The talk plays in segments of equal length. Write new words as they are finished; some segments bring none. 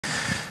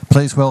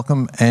Please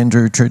welcome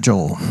Andrew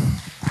Tridgell.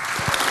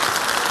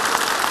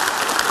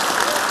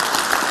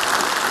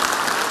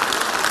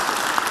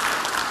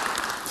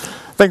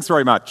 Thanks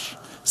very much.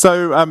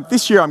 So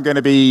this year I'm going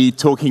to be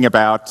talking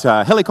about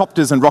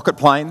helicopters and rocket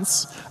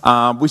planes,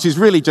 which is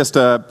really just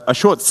a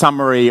short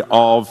summary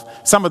of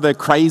some of the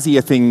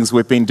crazier things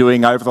we've been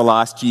doing over the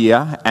last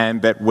year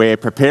and that we're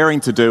preparing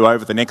to do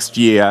over the next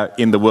year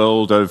in the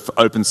world of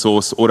open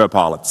source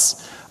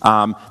autopilots.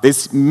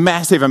 There's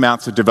massive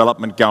amounts of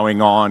development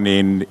going on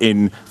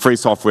in free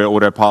software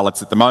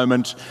autopilots at the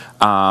moment,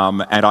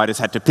 and I just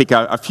had to pick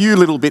a few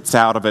little bits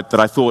out of it that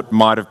I thought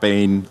might have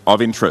been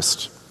of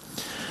interest.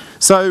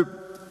 So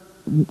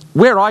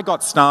where I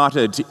got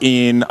started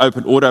in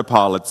open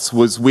autopilots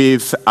was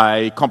with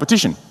a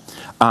competition.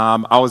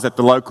 I was at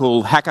the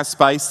local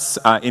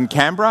hackerspace in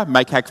Canberra,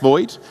 Make Hack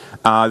Void.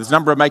 There's a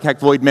number of Make Hack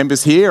Void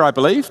members here, I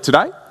believe,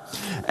 today.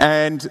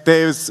 And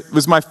it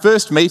was my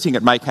first meeting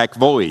at Make Hack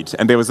Void,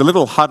 and there was a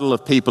little huddle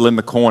of people in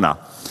the corner.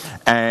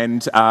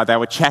 And they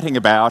were chatting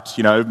about,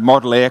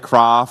 model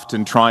aircraft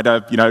and trying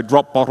to,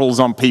 drop bottles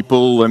on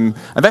people, and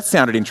that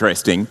sounded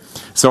interesting.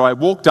 So I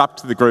walked up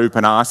to the group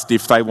and asked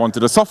if they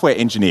wanted a software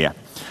engineer,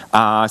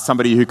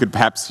 somebody who could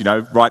perhaps,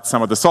 write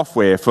some of the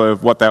software for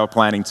what they were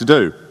planning to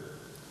do.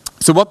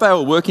 So what they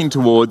were working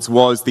towards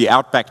was the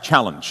Outback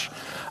Challenge.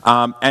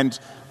 And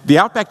the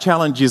Outback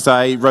Challenge is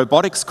a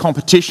robotics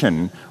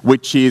competition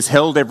which is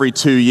held every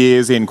 2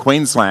 years in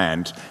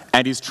Queensland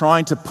and is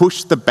trying to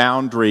push the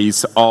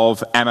boundaries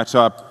of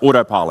amateur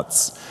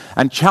autopilots.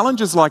 And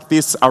challenges like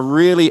this are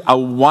really a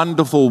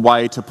wonderful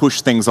way to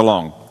push things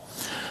along.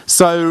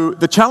 So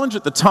the challenge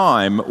at the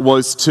time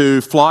was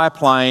to fly a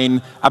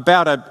plane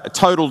about a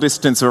total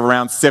distance of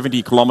around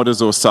 70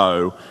 kilometres or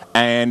so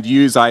and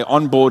use an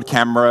onboard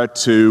camera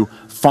to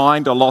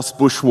find a lost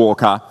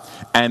bushwalker,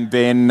 and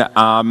then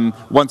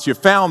once you've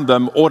found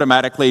them,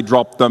 automatically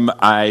drop them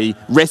a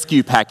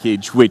rescue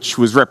package which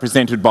was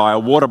represented by a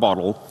water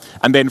bottle,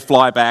 and then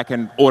fly back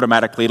and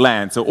automatically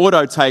land. So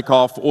auto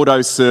takeoff,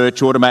 auto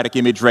search, automatic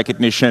image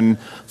recognition,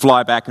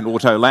 fly back and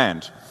auto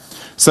land.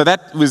 So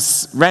that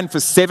ran for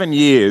 7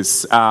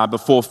 years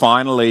before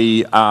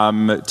finally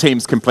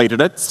teams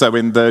completed it. So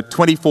in the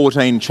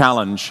 2014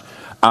 challenge,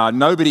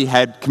 nobody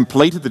had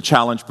completed the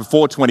challenge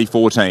before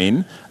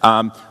 2014.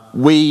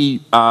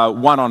 We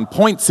won on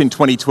points in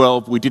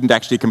 2012. We didn't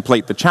actually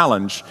complete the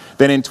challenge.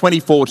 Then in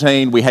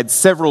 2014, we had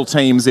several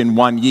teams in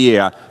 1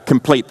 year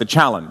complete the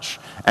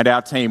challenge. And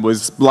our team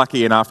was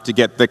lucky enough to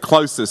get the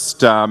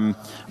closest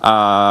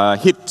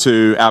hit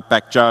to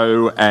Outback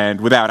Joe,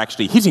 and without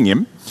actually hitting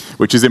him,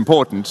 which is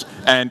important,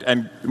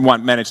 and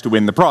managed to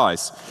win the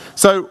prize.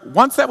 So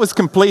once that was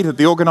completed,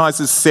 the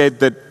organisers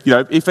said that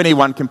if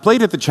anyone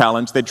completed the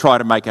challenge, they'd try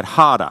to make it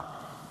harder.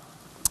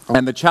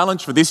 And the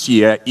challenge for this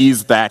year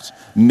is that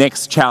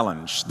next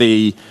challenge,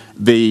 where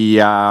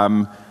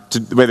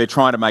they're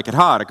trying to make it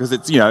harder, because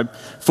it's,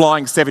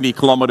 flying 70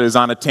 kilometres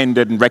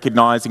unattended and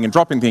recognising and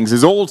dropping things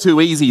is all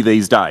too easy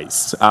these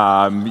days.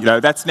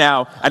 That's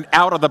now an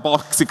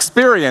out-of-the-box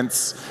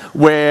experience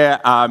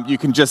where you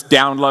can just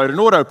download an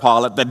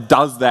autopilot that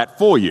does that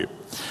for you.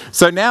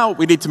 So now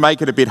we need to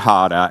make it a bit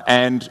harder,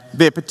 and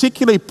they're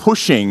particularly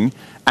pushing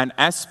an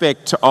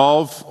aspect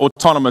of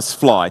autonomous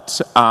flight,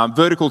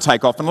 vertical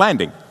takeoff and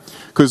landing.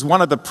 Because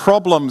one of the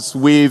problems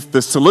with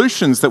the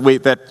solutions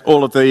that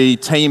all of the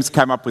teams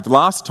came up with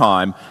last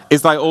time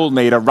is they all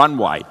need a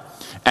runway.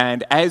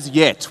 And as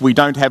yet, we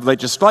don't have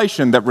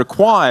legislation that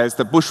requires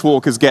that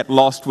bushwalkers get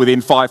lost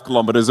within 5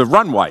 kilometres of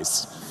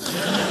runways.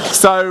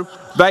 So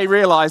they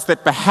realised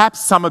that perhaps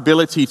some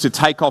ability to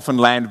take off and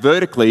land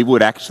vertically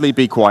would actually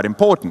be quite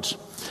important.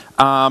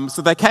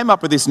 So they came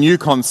up with this new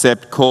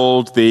concept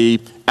called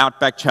the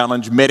Outback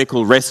Challenge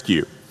Medical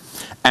Rescue.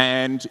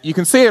 And you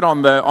can see it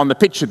on the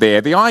picture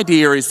there. The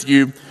idea is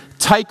you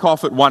take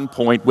off at one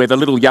point where the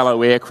little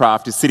yellow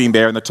aircraft is sitting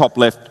there in the top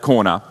left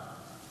corner,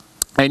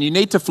 and you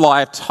need to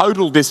fly a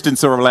total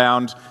distance of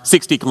around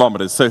 60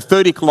 kilometres, so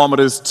 30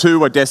 kilometres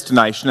to a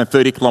destination and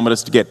 30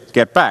 kilometres to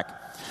get back.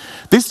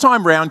 This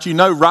time round, you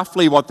know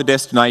roughly what the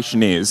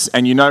destination is,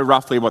 and you know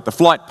roughly what the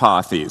flight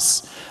path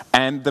is.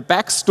 And the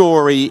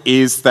backstory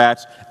is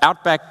that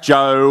Outback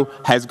Joe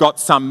has got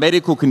some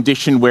medical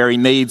condition where he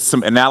needs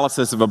some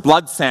analysis of a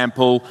blood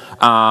sample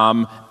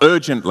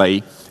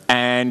urgently,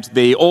 and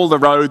all the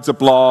roads are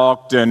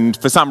blocked, and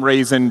for some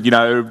reason,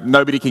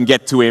 nobody can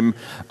get to him.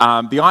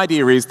 The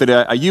idea is that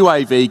a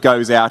UAV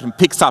goes out and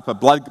picks up a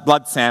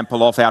blood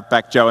sample off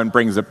Outback Joe and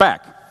brings it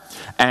back.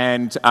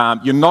 And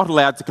you're not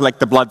allowed to collect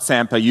the blood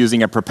sample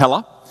using a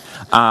propeller.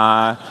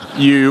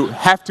 You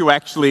have to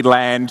actually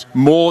land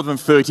more than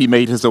 30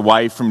 metres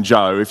away from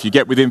Joe. If you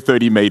get within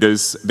 30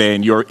 metres,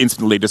 then you're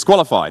instantly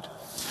disqualified.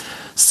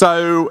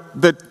 So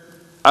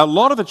a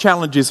lot of the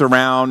challenges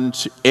around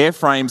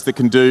airframes that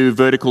can do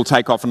vertical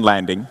takeoff and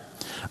landing.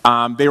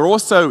 There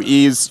also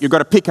is, you've got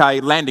to pick a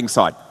landing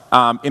site.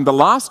 In the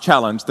last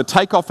challenge, the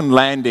takeoff and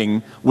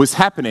landing was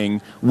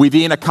happening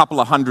within a couple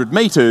of 100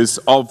 metres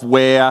of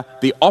where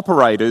the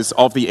operators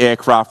of the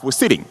aircraft were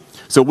sitting.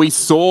 So we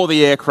saw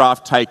the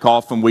aircraft take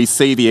off and we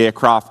see the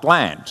aircraft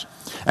land.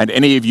 And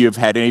any of you who've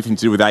had anything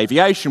to do with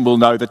aviation will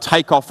know the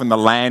takeoff and the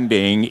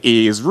landing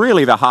is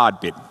really the hard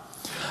bit.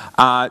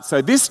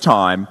 So this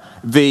time,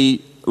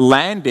 the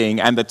landing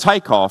and the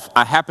takeoff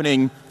are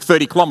happening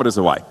 30 kilometres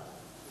away.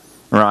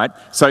 Right?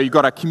 So you've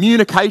got a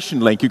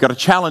communication link, you've got a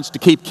challenge to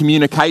keep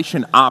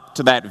communication up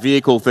to that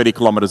vehicle 30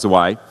 kilometres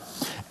away.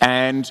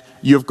 And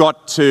you've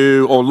got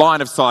to, or line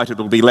of sight,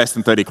 it'll be less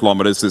than 30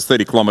 kilometres, there's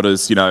 30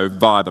 kilometres,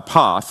 via the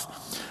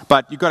path.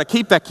 But you've got to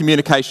keep that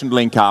communication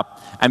link up,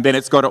 and then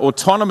it's got to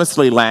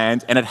autonomously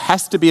land, and it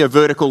has to be a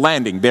vertical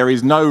landing. There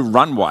is no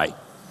runway.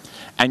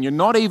 And you're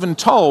not even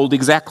told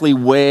exactly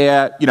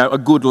where, a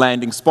good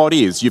landing spot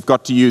is. You've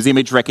got to use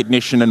image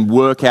recognition and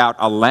work out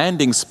a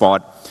landing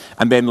spot,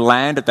 and then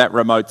land at that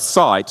remote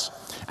site,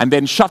 and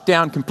then shut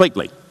down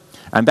completely.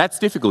 And that's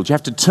difficult. You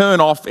have to turn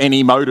off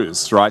any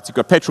motors, right? So you've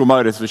got petrol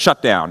motors that are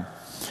shut down.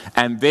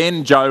 And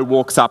then Joe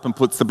walks up and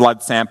puts the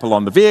blood sample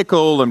on the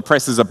vehicle and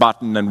presses a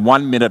button, and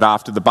 1 minute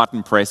after the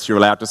button press, you're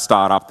allowed to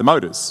start up the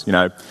motors.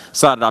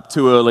 Start it up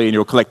too early and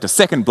you'll collect a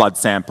second blood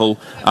sample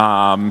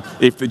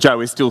if the Joe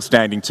is still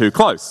standing too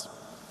close.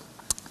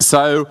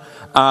 So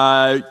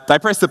they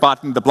press the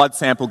button, the blood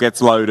sample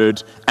gets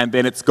loaded, and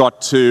then it's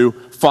got to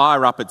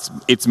fire up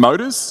its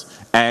motors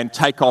and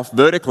take off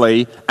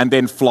vertically, and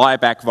then fly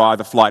back via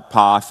the flight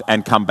path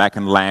and come back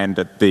and land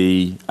at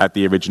the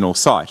original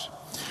site.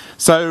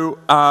 So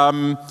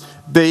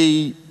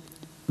the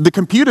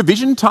computer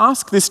vision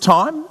task this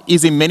time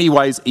is in many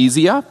ways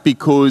easier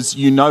because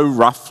you know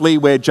roughly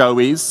where Joe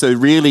is, so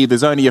really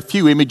there's only a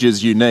few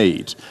images you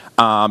need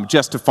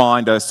just to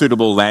find a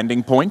suitable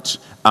landing point.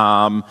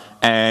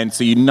 And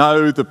so you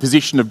know the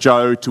position of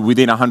Joe to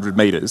within 100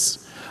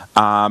 metres,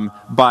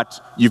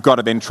 but you've got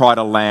to then try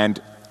to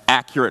land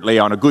accurately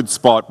on a good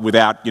spot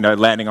without,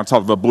 landing on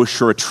top of a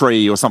bush or a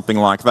tree or something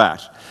like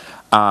that.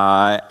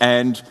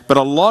 But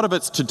a lot of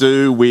it's to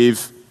do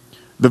with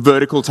the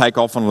vertical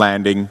takeoff and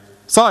landing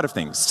side of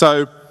things.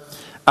 So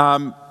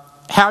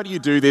how do you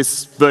do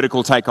this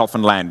vertical takeoff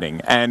and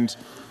landing? And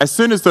as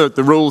soon as the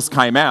rules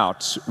came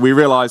out, we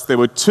realised there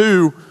were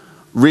two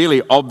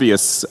really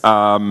obvious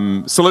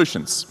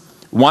solutions.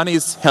 One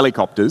is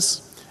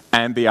helicopters,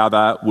 and the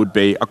other would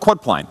be a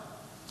quad plane.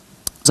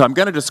 So I'm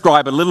going to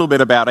describe a little bit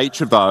about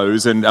each of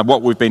those and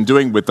what we've been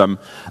doing with them.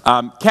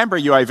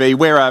 Canberra UAV,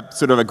 we're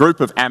a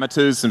group of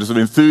amateurs and sort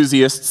of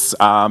enthusiasts,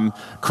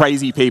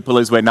 crazy people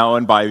as we're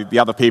known by the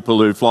other people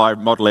who fly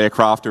model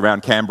aircraft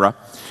around Canberra.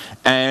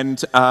 And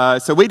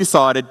so we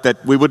decided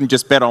that we wouldn't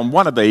just bet on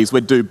one of these,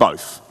 we'd do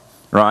both.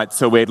 Right?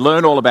 So we'd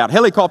learn all about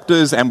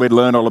helicopters and we'd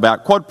learn all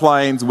about quad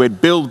planes,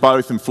 we'd build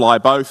both and fly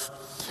both.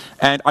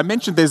 And I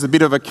mentioned there's a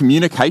bit of a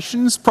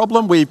communications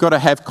problem where you've got to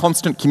have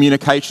constant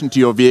communication to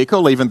your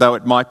vehicle, even though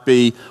it might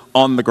be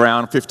on the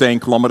ground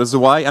 15 kilometres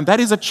away. And that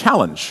is a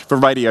challenge for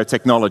radio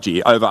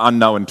technology over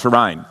unknown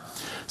terrain.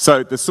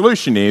 So the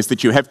solution is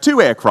that you have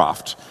two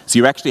aircraft. So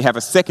you actually have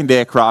a second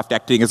aircraft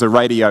acting as a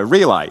radio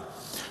relay.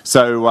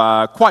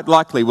 So quite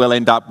likely we'll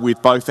end up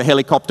with both a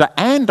helicopter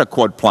and a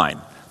quad plane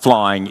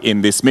flying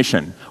in this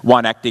mission,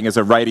 one acting as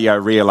a radio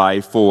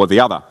relay for the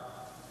other.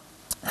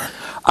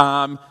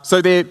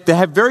 So they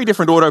have very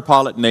different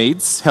autopilot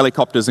needs,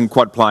 helicopters and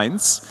quad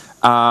planes.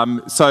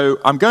 So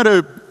I'm going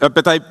to,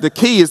 the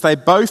key is they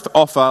both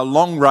offer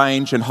long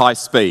range and high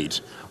speed.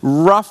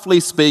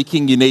 Roughly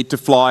speaking, you need to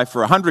fly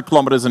for 100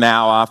 kilometres an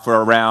hour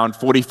for around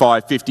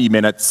 45, 50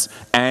 minutes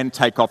and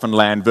take off and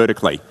land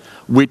vertically,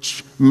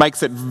 which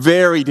makes it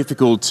very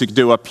difficult to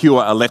do a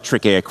pure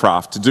electric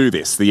aircraft to do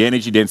this. The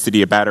energy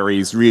density of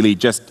batteries really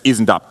just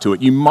isn't up to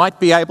it. You might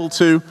be able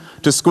to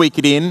squeak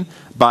it in,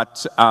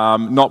 but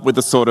not with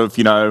the sort of,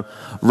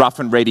 rough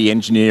and ready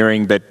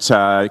engineering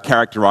that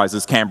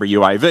characterises Canberra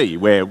UAV,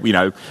 where,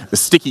 the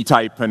sticky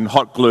tape and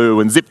hot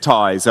glue and zip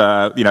ties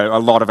are, a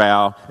lot of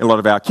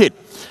our kit.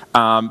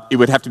 It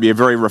would have to be a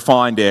very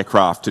refined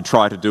aircraft to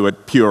try to do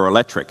it pure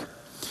electric.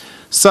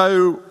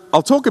 So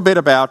I'll talk a bit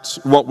about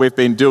what we've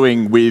been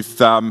doing with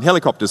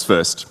helicopters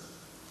first.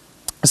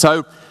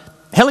 So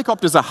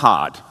helicopters are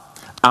hard.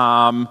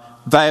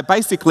 They're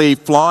basically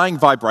flying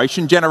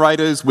vibration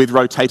generators with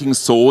rotating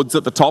swords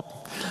at the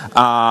top.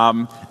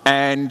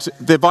 And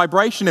the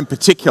vibration in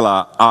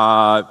particular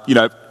are,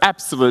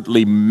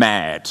 absolutely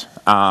mad,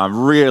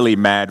 really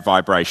mad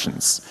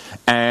vibrations.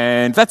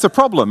 And that's a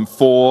problem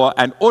for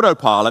an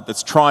autopilot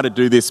that's trying to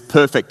do this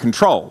perfect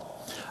control.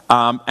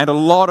 And a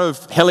lot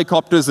of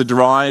helicopters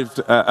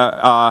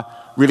are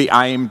really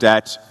aimed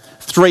at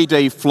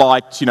 3D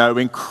flight,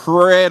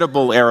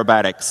 incredible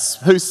aerobatics.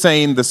 Who's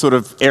seen the sort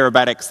of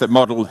aerobatics that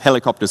model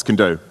helicopters can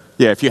do?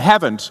 Yeah, if you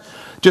haven't,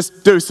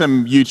 just do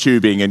some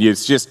YouTubing and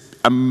it's just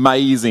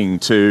amazing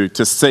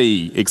to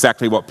see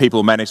exactly what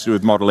people manage to do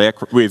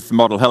with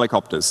model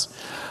helicopters.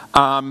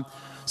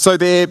 So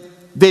they're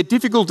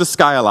difficult to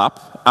scale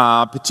up,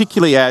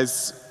 particularly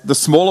as the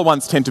smaller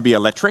ones tend to be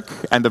electric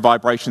and the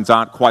vibrations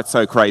aren't quite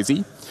so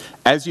crazy.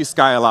 As you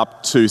scale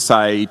up to,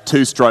 say,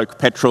 2-stroke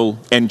petrol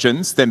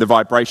engines, then the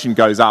vibration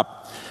goes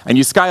up. And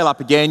you scale up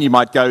again, you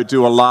might go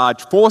do a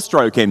large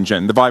 4-stroke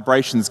engine. The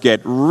vibrations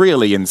get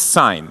really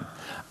insane.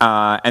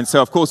 And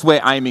so, of course,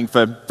 we're aiming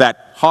for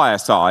that higher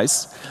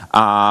size,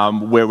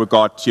 where we've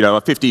got, you know,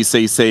 a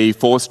 50cc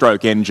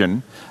four-stroke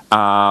engine,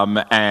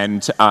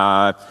 and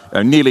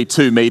nearly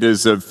 2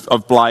 meters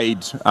of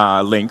blade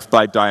length,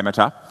 blade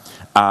diameter,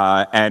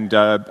 and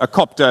a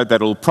copter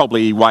that'll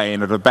probably weigh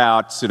in at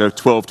about sort of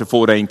 12 to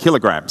 14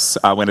 kilograms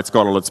when it's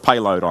got all its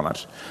payload on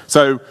it.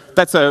 So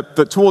that's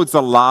towards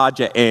the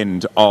larger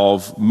end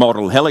of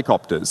model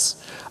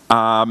helicopters.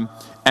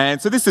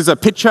 And so this is a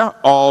picture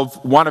of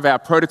one of our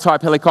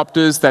prototype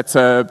helicopters. That's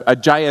a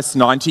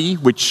JS90,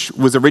 which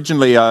was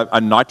originally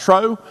a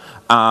nitro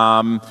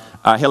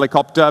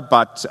helicopter,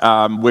 but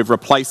we've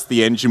replaced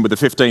the engine with a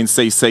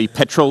 15cc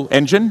petrol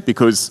engine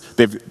because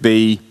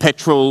the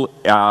petrol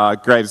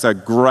gives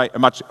a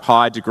much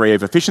higher degree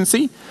of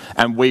efficiency,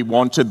 and we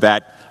wanted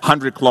that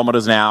 100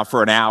 kilometres an hour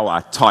for an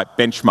hour type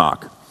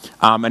benchmark.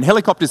 And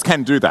helicopters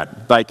can do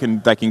that. They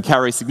can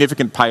carry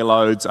significant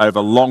payloads over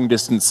long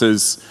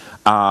distances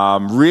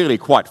really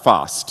quite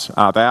fast.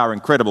 They are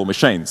incredible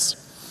machines.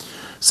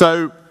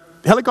 So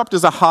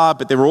helicopters are hard,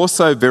 but they're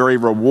also very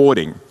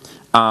rewarding.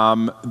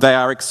 They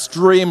are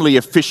extremely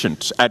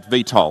efficient at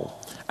VTOL.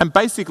 And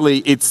basically,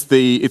 it's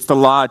the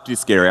large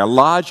disk area.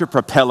 Larger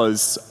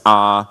propellers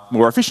are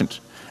more efficient.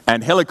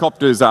 And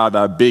helicopters are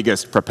the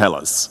biggest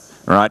propellers.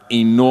 Right,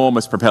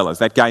 enormous propellers.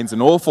 That gains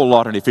an awful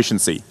lot in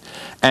efficiency.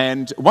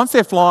 And once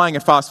they're flying a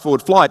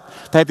fast-forward flight,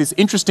 they have this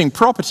interesting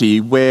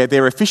property where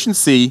their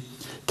efficiency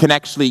can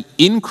actually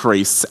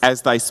increase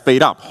as they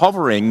speed up.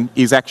 Hovering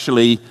is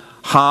actually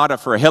harder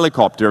for a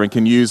helicopter and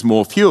can use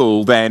more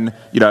fuel than,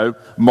 you know,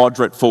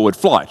 moderate forward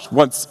flight.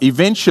 Once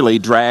eventually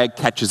drag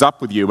catches up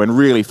with you and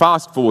really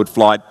fast forward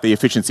flight, the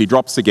efficiency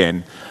drops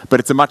again. But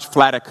it's a much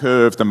flatter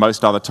curve than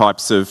most other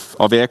types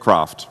of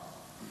aircraft.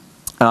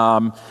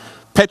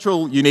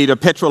 Petrol, you need a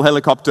petrol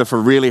helicopter for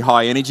really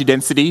high energy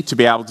density to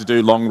be able to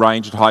do long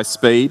range at high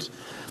speed.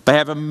 They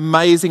have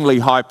amazingly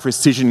high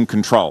precision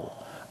control.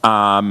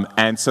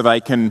 And so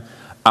they can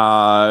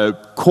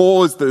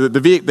cause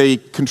the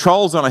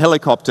controls on a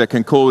helicopter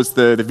can cause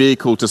the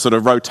vehicle to sort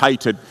of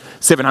rotate at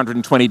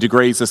 720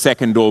 degrees a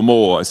second or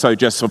more. So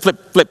just sort of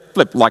flip, flip,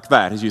 flip like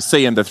that, as you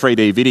see in the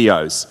 3D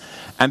videos.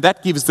 And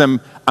that gives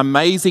them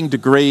amazing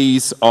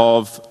degrees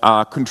of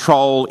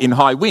control in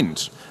high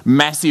wind.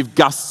 Massive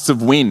gusts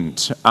of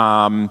wind, you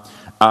know,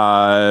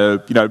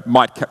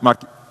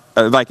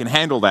 they can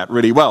handle that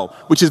really well,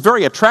 which is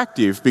very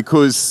attractive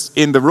because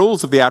in the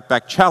rules of the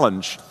Outback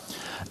Challenge,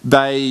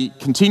 they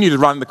continue to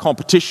run the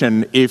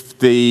competition if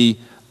the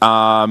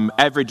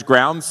average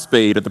ground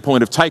speed at the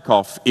point of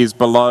takeoff is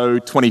below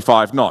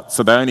 25 knots.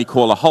 So they only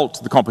call a halt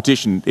to the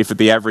competition if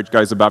the average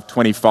goes above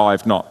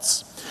 25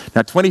 knots.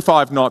 Now,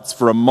 25 knots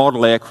for a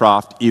model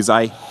aircraft is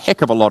a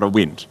heck of a lot of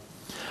wind.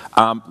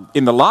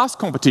 In the last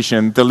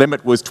competition, the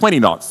limit was 20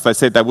 knots. They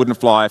said they wouldn't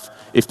fly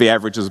if the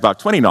average was above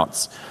 20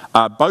 knots.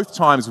 Both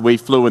times we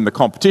flew in the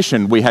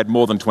competition, we had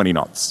more than 20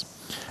 knots.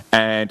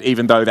 And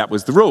even though that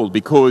was the rule,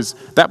 because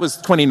that was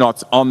 20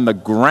 knots on the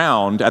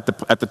ground at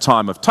the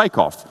time of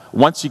takeoff.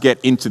 Once you get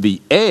into the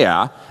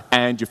air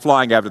and you're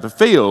flying over the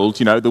field,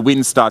 you know, the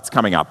wind starts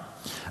coming up.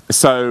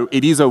 So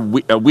it is a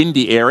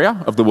windy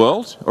area of the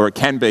world, or it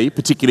can be,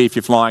 particularly if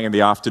you're flying in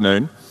the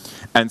afternoon.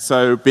 And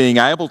so being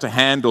able to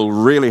handle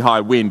really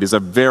high wind is a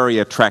very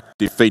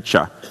attractive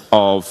feature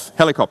of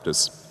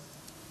helicopters.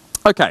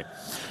 Okay,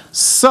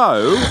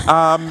 so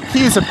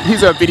here's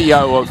a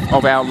video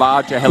of our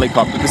larger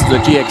helicopter. This is a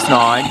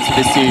GX9. So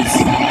this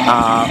is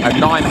a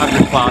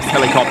 900 class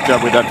helicopter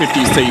with a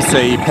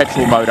 50cc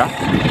petrol motor.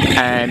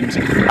 And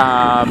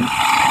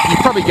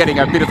you're probably getting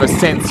a bit of a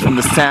sense from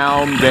the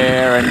sound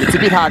there, and it's a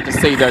bit hard to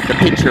see the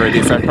picture of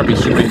this. I probably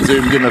should have been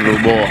zoomed in a little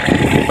more.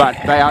 But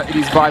it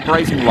is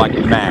vibrating like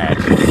mad,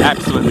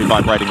 absolutely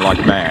vibrating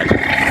like mad.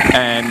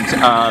 And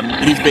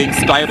it is being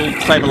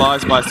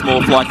stabilised by a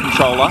small flight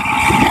controller,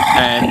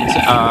 and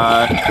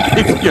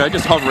it's, you know,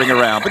 just hovering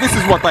around. But this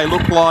is what they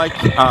look like,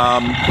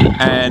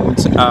 and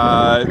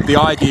the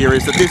idea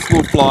is that this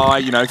will fly,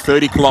 you know,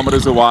 30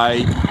 kilometres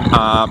away,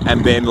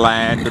 and then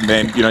land, and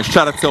then, you know,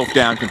 shut itself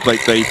down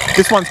completely.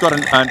 This one's got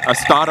a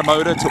starter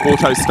motor to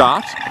auto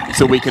start,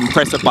 so we can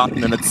press a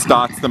button and it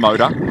starts the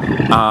motor,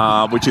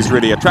 which is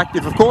really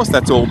attractive, of course.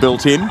 That's all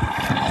built in,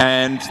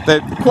 and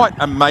they're quite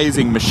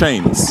amazing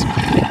machines.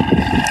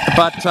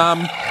 But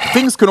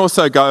things can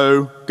also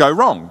go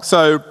wrong.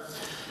 So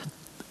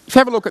if you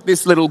have a look at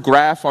this little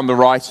graph on the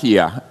right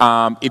here,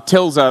 it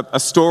tells a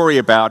story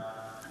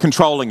about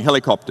controlling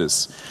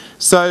helicopters.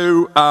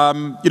 So,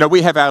 you know,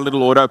 we have our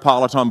little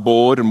ArduPilot on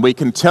board, and we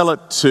can tell it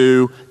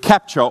to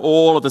capture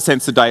all of the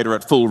sensor data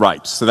at full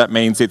rate. So that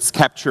means it's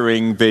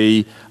capturing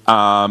the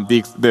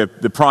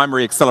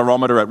primary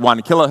accelerometer at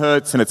 1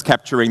 kilohertz, and it's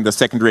capturing the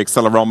secondary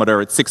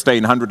accelerometer at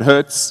 1600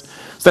 hertz.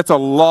 So that's a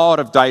lot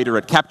of data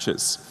it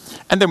captures.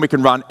 And then we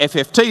can run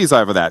FFTs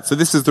over that. So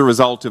this is the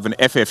result of an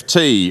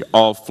FFT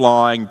of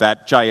flying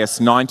that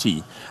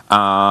JS90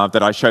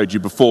 that I showed you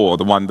before,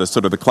 the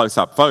sort of the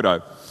close-up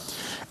photo.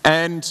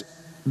 And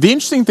the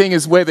interesting thing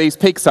is where these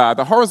peaks are.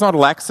 The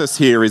horizontal axis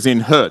here is in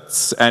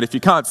hertz, and if you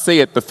can't see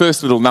it, the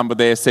first little number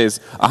there says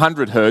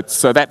 100 hertz,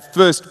 so that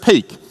first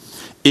peak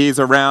is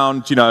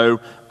around,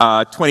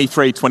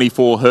 23,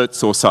 24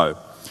 hertz or so.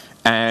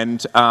 And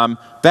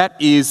that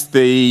is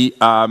the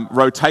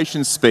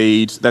rotation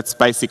speed, that's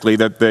basically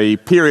the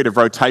period of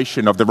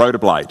rotation of the rotor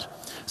blade.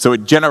 So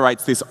it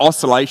generates this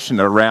oscillation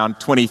around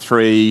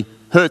 23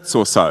 hertz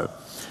or so.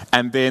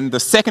 And then the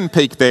second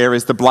peak there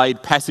is the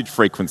blade passage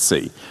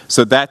frequency.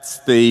 So that's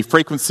the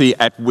frequency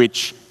at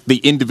which the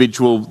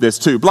individual, there's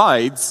two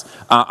blades,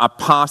 are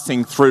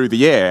passing through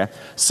the air.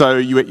 So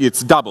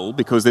it's double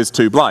because there's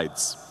two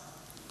blades.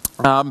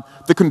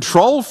 The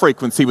control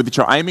frequency which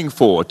you're aiming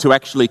for to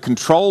actually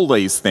control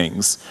these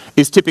things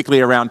is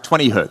typically around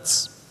 20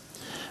 hertz.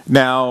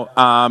 Now,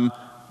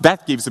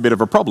 that gives a bit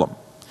of a problem.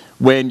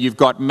 When you've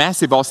got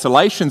massive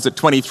oscillations at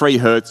 23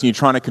 hertz and you're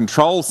trying to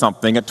control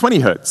something at 20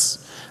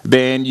 hertz,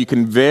 then you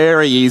can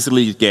very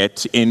easily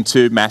get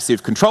into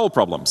massive control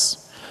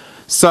problems.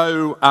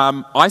 So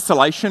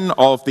isolation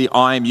of the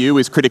IMU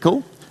is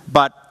critical,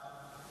 but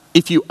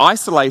if you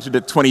isolate it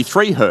at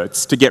 23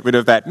 hertz to get rid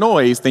of that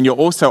noise, then you're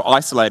also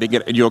isolating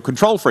it at your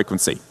control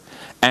frequency.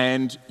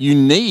 And you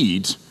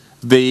need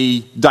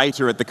the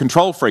data at the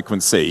control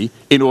frequency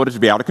in order to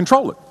be able to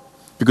control it.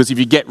 Because if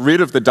you get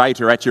rid of the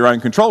data at your own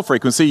control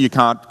frequency, you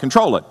can't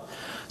control it.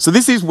 So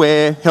this is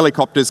where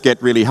helicopters get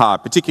really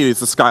hard, particularly as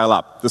they scale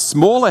up. The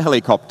smaller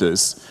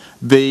helicopters,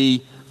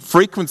 the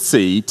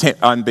frequency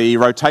and the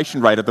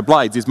rotation rate of the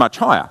blades is much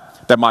higher.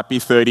 That might be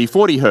 30,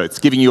 40 hertz,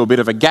 giving you a bit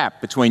of a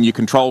gap between your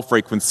control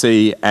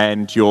frequency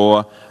and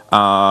your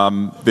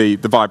the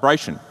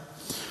vibration.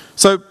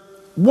 So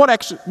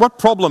what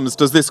problems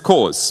does this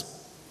cause?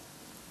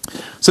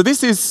 So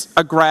this is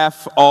a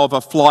graph of a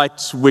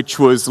flight which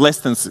was less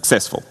than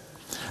successful.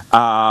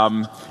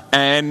 What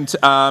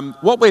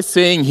we're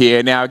seeing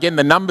here, now again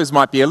the numbers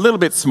might be a little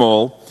bit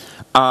small,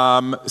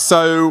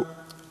 so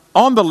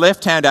on the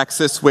left-hand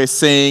axis we're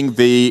seeing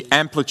the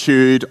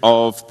amplitude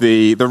of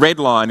the red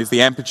line is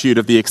the amplitude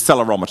of the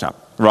accelerometer,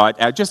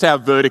 right? Just our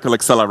vertical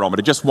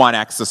accelerometer, just one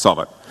axis of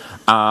it.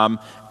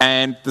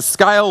 And the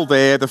scale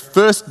there, the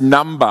first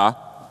number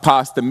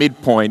past the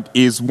midpoint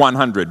is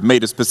 100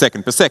 meters per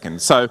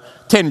second, so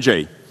 10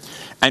 G.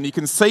 And you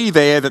can see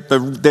there that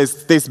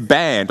there's this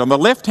band. On the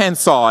left-hand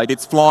side,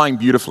 it's flying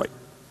beautifully,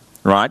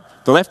 right?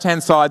 The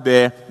left-hand side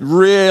there,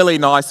 really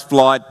nice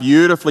flight,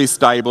 beautifully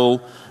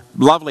stable,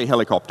 lovely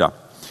helicopter.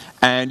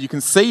 And you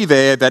can see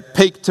there that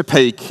peak to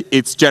peak,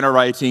 it's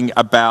generating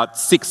about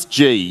 6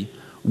 G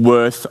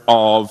worth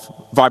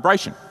of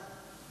vibration,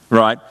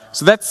 right?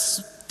 So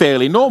that's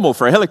fairly normal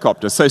for a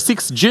helicopter. So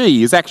 6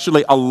 G is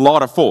actually a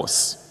lot of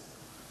force,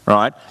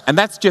 right? And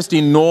that's just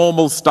in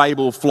normal,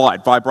 stable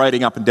flight,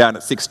 vibrating up and down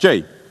at 6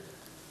 G.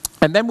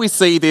 And then we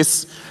see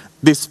this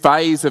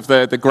phase of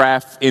the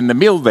graph in the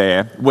middle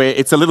there, where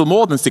it's a little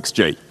more than 6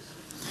 G.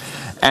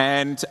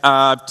 And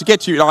to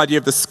get you an idea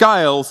of the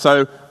scale,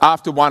 so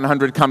after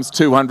 100 comes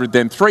 200,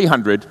 then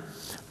 300.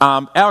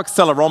 Our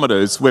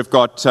accelerometers, we've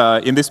got,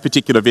 in this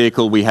particular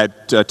vehicle, we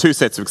had two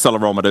sets of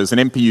accelerometers,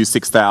 an MPU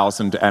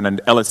 6000 and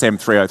an LSM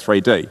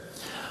 303D.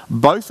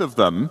 Both of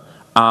them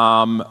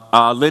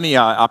are linear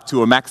up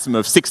to a maximum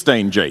of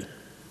 16 G,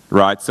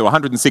 right? So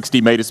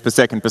 160 meters per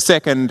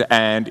second,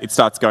 and it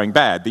starts going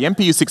bad. The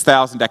MPU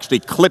 6000 actually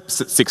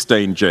clips at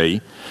 16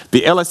 G.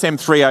 The LSM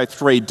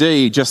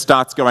 303D just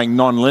starts going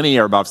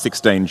non-linear above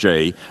 16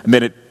 G, and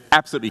then it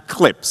absolutely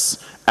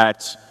clips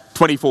at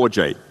 24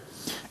 G.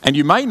 And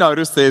you may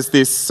notice there's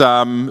this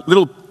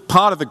little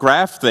part of the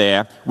graph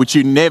there which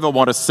you never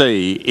want to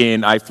see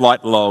in a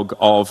flight log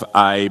of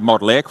a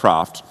model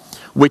aircraft,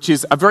 which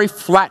is a very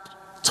flat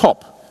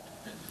top.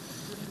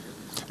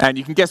 And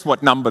you can guess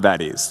what number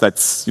that is.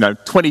 That's,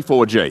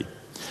 24 G.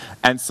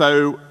 And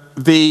so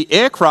the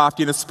aircraft,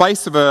 in a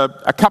space of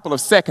a couple of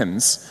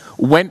seconds,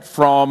 went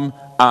from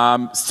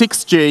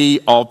 6 G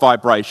of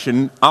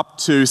vibration up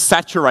to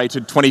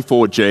saturated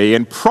 24 G,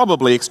 and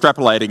probably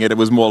extrapolating it, it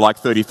was more like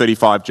 30,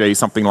 35 G,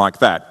 something like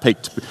that. Peak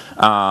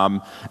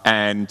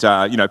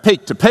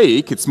to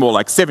peak, it's more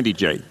like 70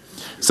 G.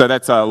 So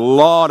that's a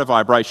lot of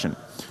vibration.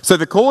 So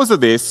the cause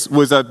of this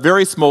was a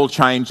very small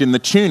change in the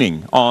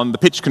tuning on the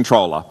pitch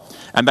controller.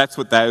 And that's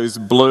what those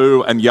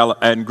blue and yellow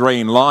and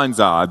green lines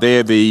are.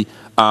 They're the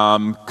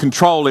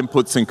control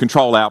inputs and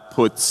control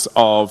outputs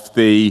of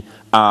the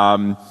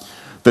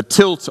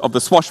tilt of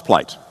the swash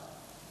plate.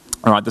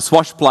 All right, the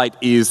swash plate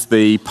is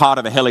the part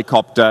of the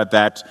helicopter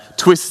that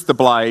twists the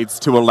blades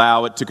to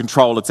allow it to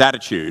control its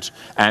attitude.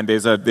 And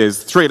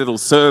there's three little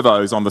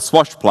servos on the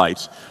swash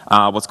plate,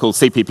 what's called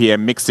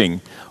CPPM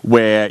mixing,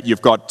 where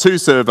you've got two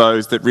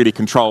servos that really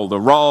control the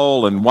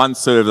roll and one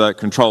servo that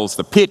controls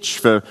the pitch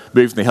for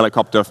moving the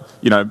helicopter,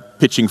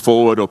 pitching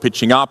forward or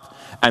pitching up.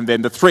 And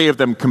then the three of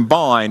them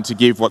combine to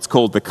give what's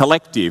called the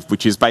collective,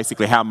 which is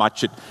basically how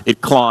much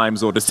it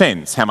climbs or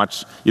descends, how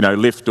much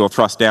lift or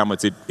thrust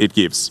downwards it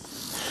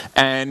gives.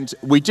 And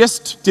we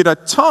just did a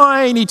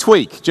tiny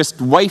tweak,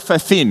 just wafer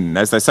thin,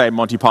 as they say in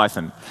Monty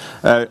Python,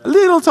 a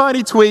little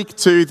tiny tweak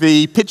to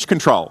the pitch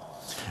control.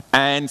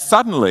 And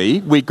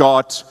suddenly we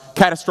got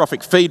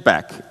catastrophic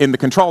feedback in the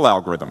control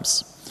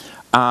algorithms.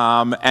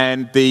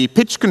 And the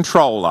pitch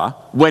controller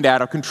went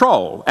out of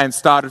control and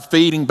started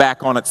feeding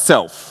back on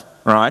itself,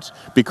 right?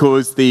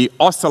 Because the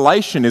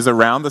oscillation is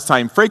around the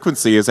same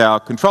frequency as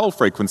our control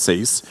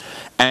frequencies.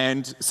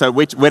 And so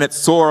when it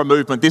saw a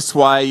movement this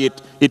way,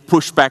 it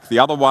pushed back the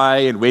other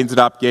way, and we ended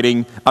up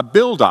getting a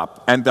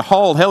build-up. And the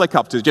whole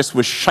helicopter just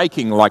was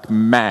shaking like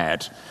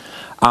mad.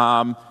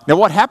 Now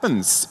what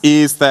happens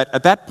is that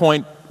at that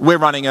point, we're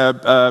running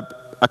a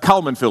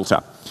Kalman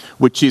filter,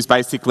 which is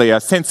basically a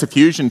sensor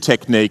fusion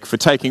technique for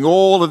taking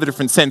all of the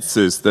different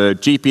sensors, the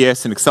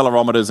GPS and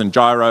accelerometers and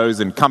gyros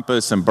and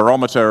compass and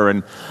barometer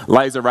and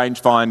laser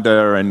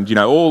rangefinder and, you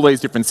know, all these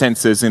different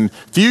sensors, and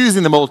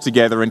fusing them all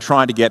together and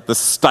trying to get the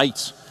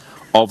state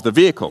of the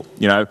vehicle,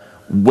 you know,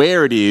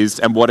 where it is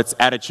and what its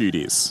attitude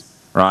is,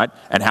 right?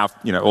 And how,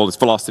 you know, all this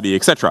velocity,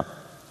 etc.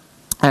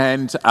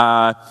 And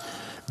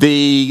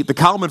the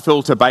Kalman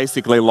filter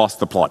basically lost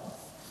the plot,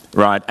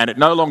 right? And it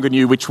no longer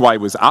knew which way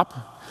was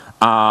up.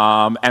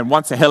 And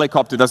once a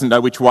helicopter doesn't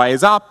know which way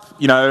is up,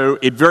 you know,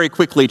 it very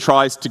quickly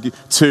tries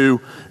to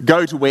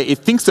go to where it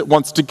thinks it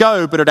wants to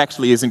go, but it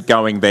actually isn't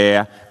going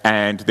there.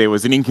 And there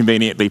was an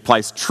inconveniently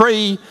placed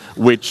tree,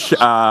 which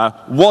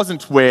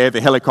wasn't where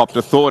the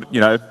helicopter thought,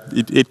 you know,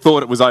 it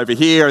thought it was over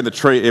here, and the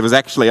tree, it was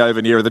actually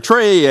over near the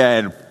tree,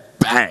 and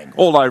bang,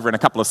 all over in a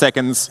couple of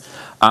seconds.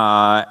 We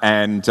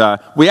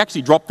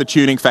actually dropped the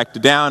tuning factor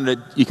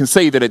down. You can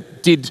see that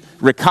it did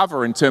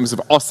recover in terms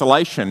of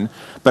oscillation,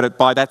 but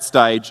by that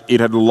stage it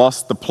had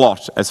lost the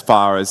plot as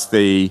far as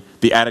the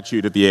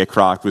attitude of the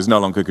aircraft was no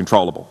longer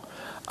controllable.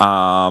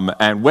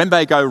 And when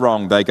they go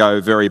wrong, they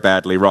go very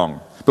badly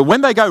wrong. But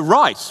when they go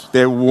right,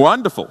 they're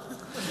wonderful.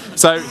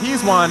 So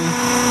here's one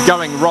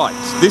going right.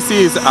 This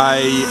is the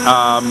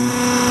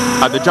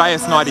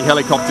JS-90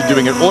 helicopter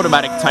doing an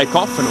automatic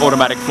takeoff and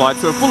automatic flight,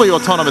 so a fully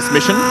autonomous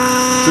mission.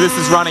 So this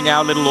is running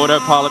our little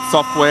ArduPilot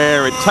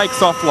software. It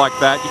takes off like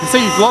that. You can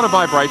see a lot of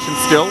vibration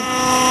still.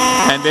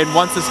 And then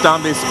once it's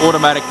done this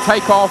automatic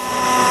takeoff,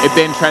 it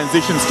then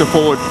transitions to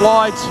forward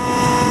flight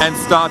and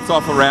starts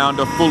off around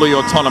a fully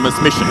autonomous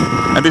mission.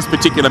 And this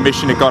particular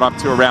mission, it got up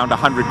to around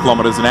 100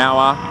 kilometers an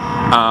hour.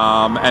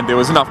 And there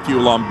was enough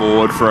fuel on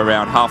board for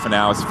around half an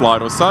hour's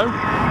flight or so.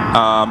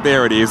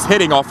 There it is,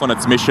 heading off on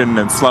its mission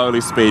and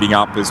slowly speeding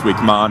up as we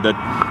commanded.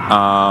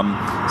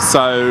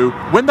 So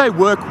when they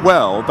work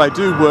well, they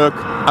do work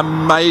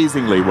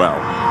amazingly well.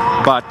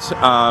 But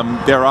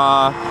there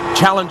are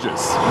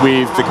challenges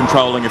with the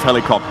controlling of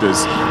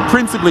helicopters,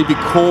 principally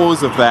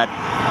because of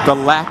the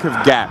lack of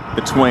gap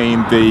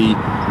between the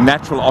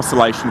natural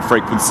oscillation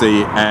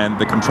frequency and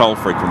the control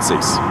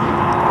frequencies.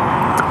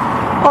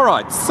 All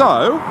right,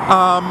 so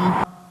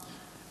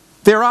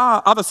there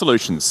are other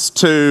solutions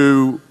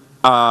to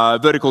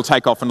vertical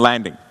takeoff and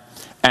landing.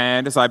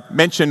 And as I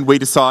mentioned, we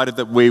decided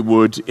that we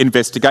would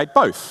investigate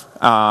both.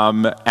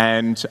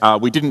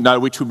 We didn't know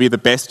which would be the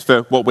best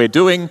for what we're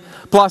doing.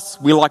 Plus,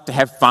 we like to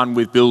have fun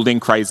with building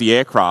crazy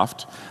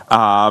aircraft.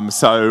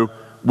 So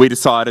we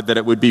decided that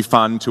it would be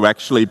fun to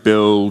actually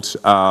build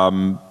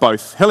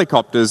both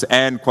helicopters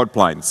and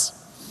quadplanes.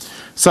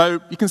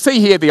 So you can see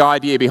here the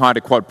idea behind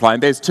a quadplane.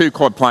 There's two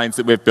quadplanes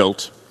that we've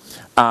built.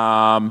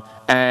 So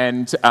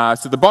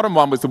the bottom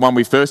one was the one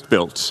we first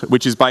built,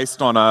 which is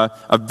based on a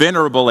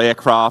venerable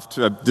aircraft,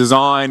 a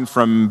design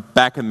from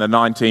back in the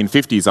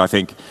 1950s, I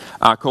think,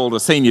 called a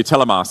Senior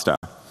Telemaster.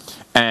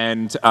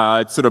 And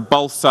it's sort of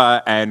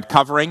balsa and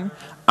covering.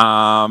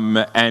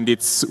 And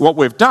what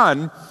we've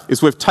done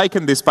is we've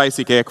taken this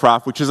basic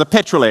aircraft, which is a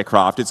petrol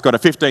aircraft. It's got a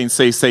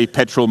 15cc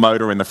petrol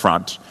motor in the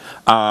front.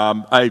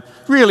 A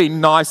really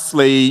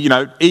nicely, you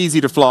know,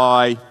 easy to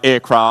fly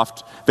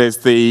aircraft. There's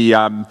the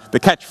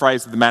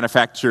catchphrase of the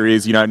manufacturer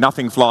is, you know,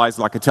 nothing flies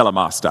like a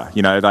Telemaster.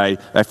 You know, they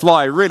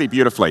fly really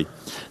beautifully.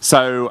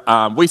 So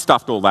we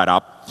stuffed all that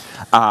up.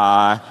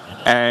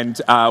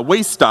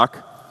 We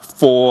stuck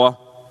 4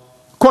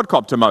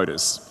 quadcopter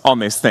motors on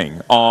this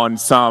thing, on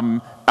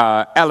some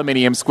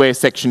aluminium square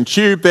section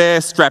tube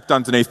there, strapped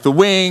underneath the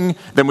wing.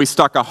 Then we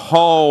stuck a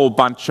whole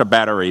bunch of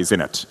batteries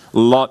in it,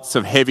 lots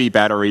of heavy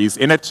batteries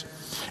in it.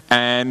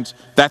 And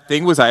that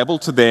thing was able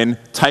to then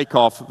take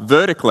off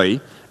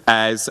vertically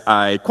as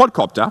a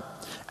quadcopter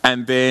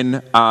and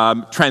then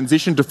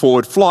transition to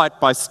forward flight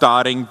by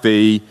starting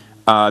the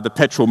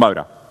petrol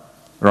motor,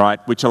 right,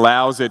 which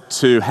allows it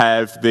to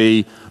have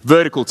the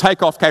vertical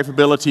takeoff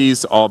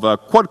capabilities of a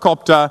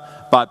quadcopter,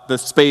 but the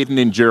speed and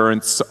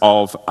endurance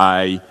of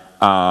a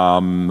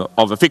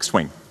fixed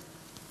wing.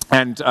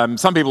 And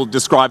some people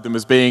describe them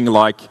as being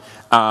like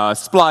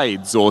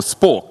splades or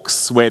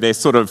sporks, where they're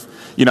sort of,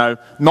 you know,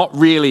 not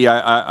really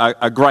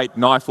a great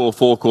knife or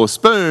fork or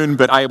spoon,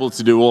 but able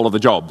to do all of the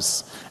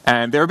jobs.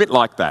 And they're a bit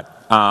like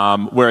that.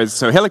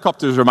 So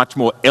helicopters are a much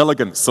more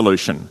elegant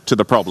solution to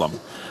the problem.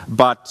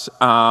 But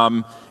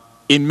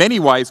in many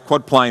ways,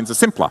 quadplanes are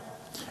simpler.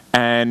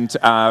 And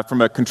from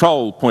a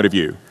control point of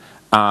view,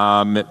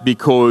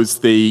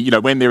 because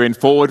when they're in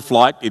forward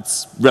flight,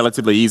 it's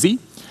relatively easy.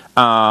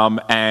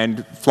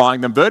 And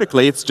flying them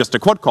vertically, it's just a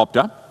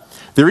quadcopter.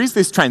 There is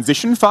this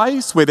transition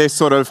phase where they're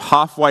sort of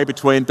halfway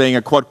between being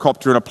a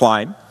quadcopter and a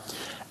plane,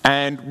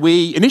 and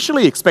we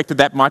initially expected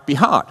that might be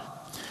hard.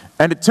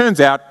 And it turns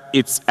out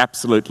it's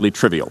absolutely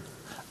trivial.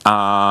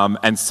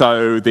 And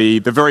so the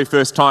very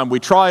first time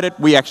we tried it,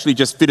 we actually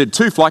just fitted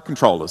 2 flight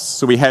controllers.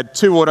 So we had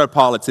 2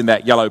 autopilots in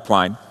that yellow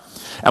plane,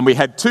 and we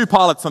had 2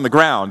 pilots on the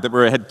ground that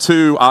had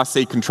 2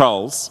 RC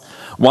controls,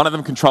 one of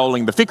them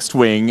controlling the fixed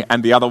wing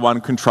and the other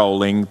one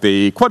controlling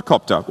the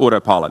quadcopter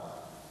autopilot.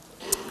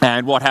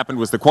 And what happened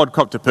was the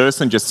quadcopter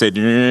person just said,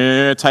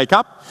 take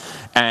up,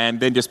 and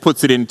then just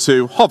puts it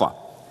into hover,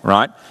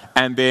 right?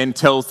 And then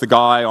tells the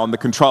guy on the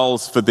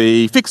controls for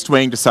the fixed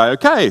wing to say,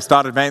 okay,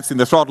 start advancing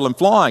the throttle and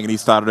flying. And he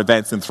started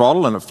advancing the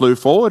throttle and it flew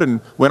forward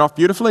and went off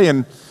beautifully,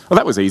 and well,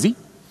 that was easy.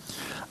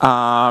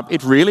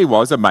 It really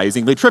was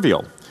amazingly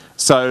trivial.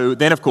 So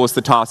then, of course,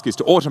 the task is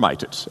to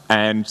automate it.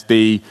 And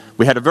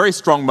we had a very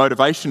strong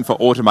motivation for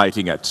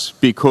automating it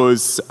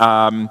because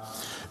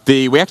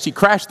we actually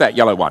crashed that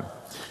yellow one.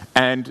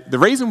 And the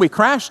reason we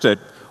crashed it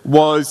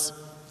was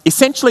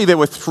essentially there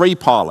were 3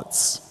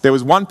 pilots. There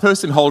was 1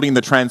 person holding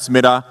the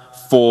transmitter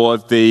for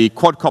the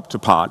quadcopter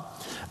part.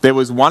 There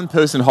was 1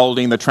 person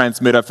holding the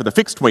transmitter for the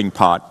fixed wing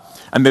part.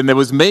 And then there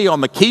was me on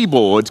the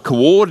keyboard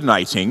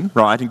coordinating,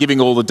 right, and giving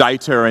all the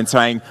data and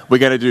saying, we're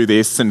going to do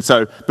this. And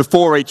so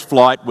before each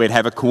flight, we'd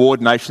have a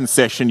coordination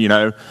session, you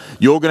know,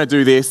 you're going to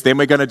do this, then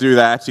we're going to do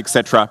that,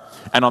 etc.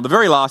 And on the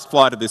very last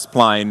flight of this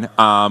plane,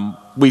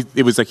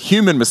 it was a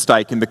human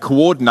mistake in the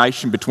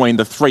coordination between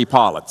the 3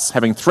 pilots.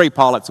 Having 3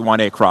 pilots in one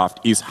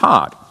aircraft is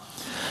hard.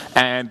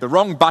 And the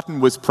wrong button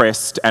was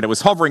pressed, and it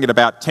was hovering at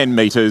about 10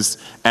 metres,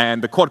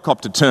 and the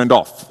quadcopter turned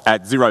off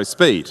at 0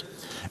 speed.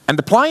 And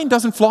the plane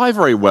doesn't fly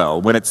very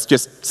well when it's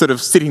just sort of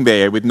sitting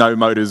there with no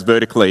motors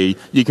vertically.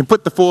 You can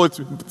put the forward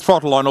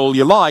throttle on all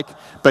you like,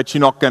 but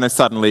you're not going to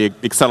suddenly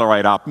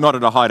accelerate up, not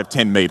at a height of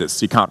 10 metres.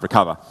 You can't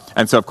recover.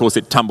 And so, of course,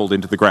 it tumbled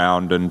into the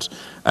ground, and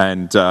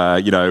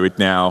you know, it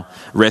now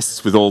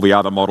rests with all the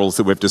other models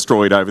that we've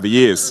destroyed over the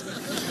years.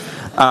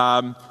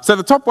 So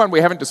the top one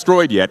we haven't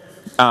destroyed yet.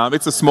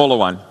 It's a smaller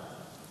one.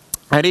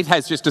 And it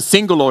has just a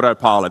single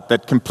autopilot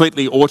that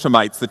completely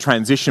automates the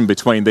transition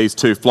between these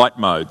 2 flight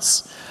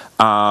modes.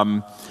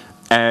 So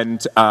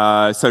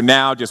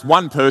now just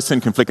 1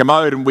 person can flick a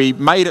mode, and we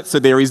made it so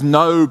there is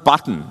no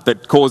button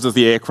that causes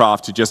the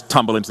aircraft to just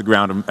tumble into the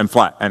ground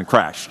and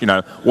crash. You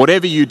know,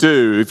 whatever you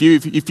do,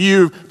 if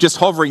you're just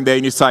hovering there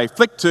and you say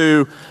flick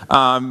to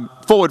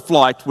forward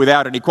flight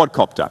without any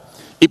quadcopter,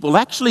 it will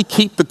actually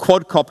keep the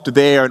quadcopter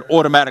there and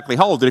automatically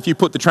hold it. If you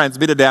put the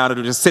transmitter down,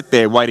 it'll just sit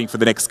there waiting for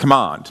the next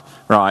command,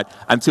 right?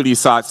 Until you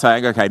start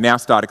saying, okay, now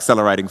start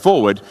accelerating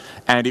forward,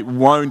 and it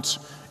won't.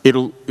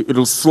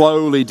 It'll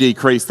slowly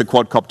decrease the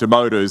quadcopter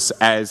motors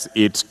as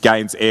it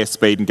gains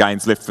airspeed and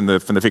gains lift from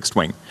the fixed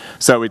wing.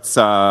 So it's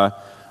much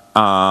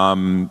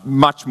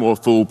more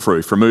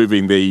foolproof,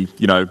 removing the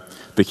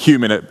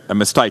human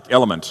mistake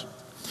element.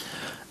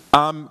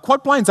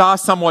 Quad planes are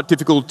somewhat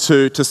difficult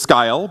to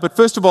scale, but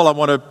first of all, I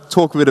want to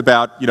talk a bit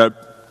about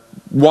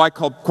why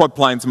quad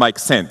planes make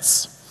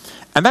sense,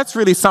 and that's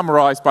really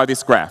summarised by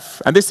this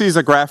graph. And this is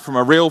a graph from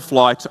a real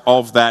flight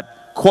of that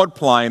quad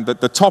plane,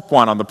 the top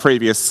one on the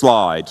previous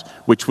slide,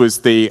 which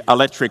was the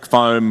electric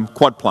foam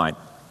quad plane.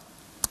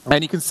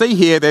 And you can see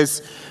here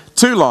there's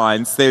 2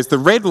 lines. There's the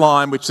red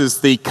line, which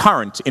is the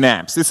current in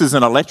amps. This is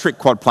an electric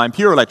quad plane,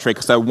 pure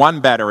electric, so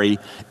 1 battery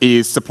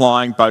is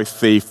supplying both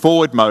the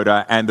forward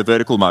motor and the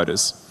vertical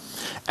motors.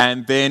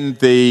 And then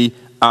the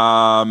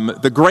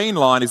green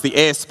line is the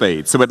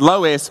airspeed. So at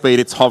low airspeed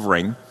it's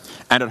hovering,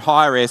 and at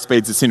higher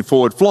airspeeds it's in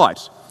forward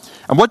flight.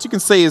 And what you can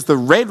see is the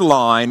red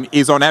line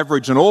is on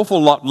average an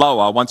awful lot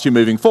lower once you're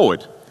moving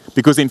forward,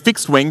 because in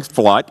fixed wing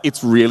flight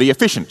it's really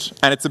efficient,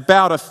 and it's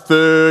about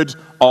 1/3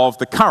 of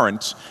the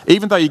current.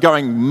 Even though you're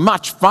going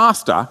much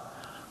faster,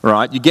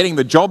 right, you're getting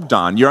the job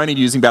done, you're only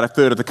using about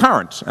 1/3 of the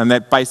current. And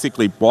that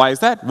basically, why is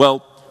that?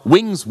 Well,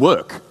 wings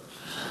work.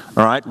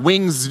 All right,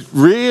 wings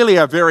really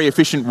are a very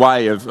efficient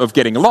way of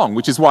getting along,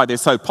 which is why they're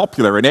so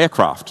popular in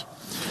aircraft.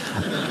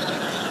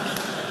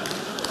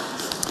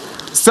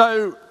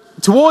 So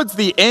towards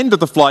the end of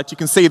the flight, you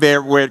can see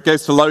there where it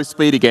goes to low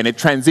speed again, it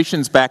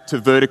transitions back to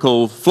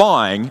vertical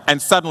flying,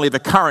 and suddenly the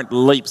current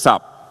leaps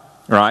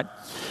up, right?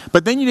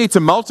 But then you need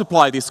to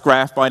multiply this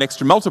graph by an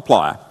extra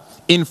multiplier.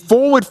 In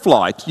forward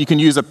flight, you can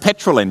use a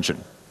petrol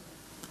engine,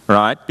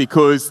 right?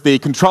 Because the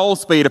control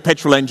speed of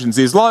petrol engines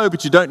is low,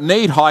 but you don't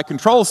need high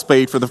control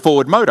speed for the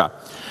forward motor.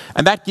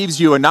 And that gives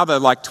you another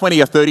like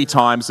 20 or 30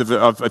 times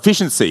of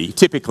efficiency,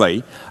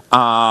 typically,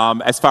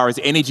 as far as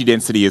energy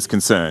density is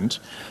concerned.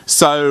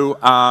 So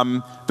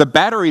the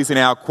batteries in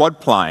our quad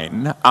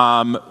plane,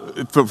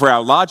 for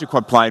our larger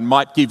quad plane,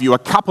 might give you a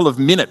couple of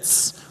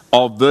minutes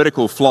of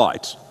vertical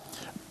flight.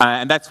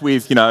 And that's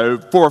with 4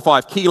 or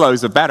 5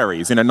 kilos of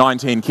batteries in a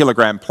 19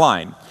 kilogram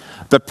plane.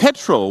 The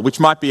petrol, which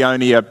might be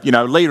only a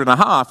litre and a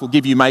half, will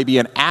give you maybe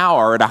an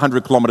hour at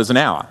 100 kilometres an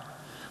hour.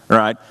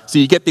 Right? So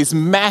you get this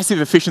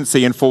massive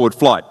efficiency in forward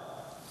flight.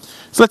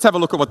 So let's have a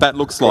look at what that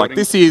looks like.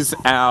 This is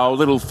our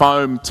little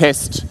foam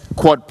test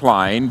quad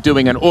plane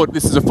doing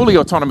this is a fully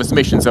autonomous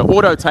mission. So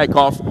auto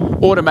takeoff,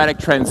 automatic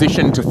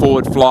transition to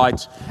forward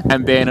flight,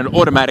 and then an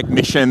automatic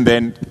mission,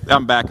 then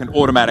come back, an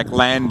automatic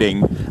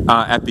landing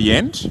at the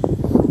end.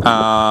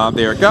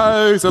 There it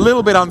goes, a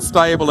little bit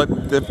unstable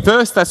at the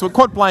first. That's what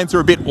quad planes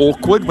are a bit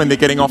awkward when they're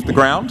getting off the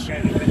ground.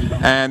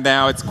 And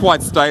now it's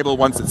quite stable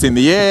once it's in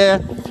the air,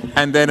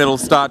 and then it'll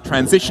start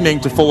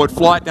transitioning to forward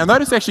flight. Now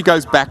notice it actually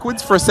goes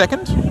backwards for a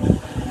second,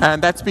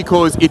 and that's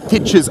because it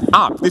pitches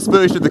up. This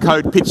version of the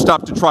code pitched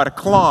up to try to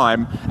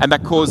climb, and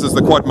that causes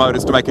the quad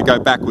motors to make it go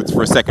backwards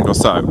for a second or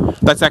so.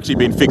 That's actually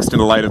been fixed in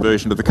a later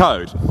version of the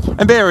code.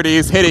 And there it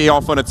is, heading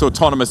off on its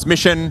autonomous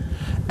mission,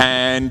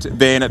 and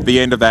then at the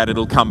end of that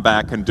it'll come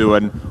back and do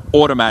an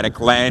automatic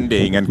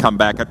landing and come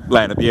back and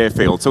land at the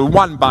airfield. So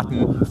one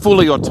button,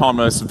 fully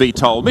autonomous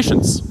VTOL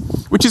missions,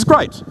 which is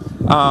great.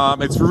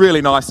 It's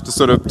really nice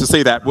to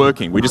see that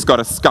working. We just got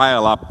to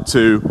scale up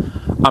to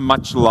a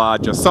much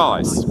larger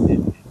size.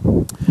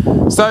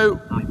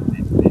 So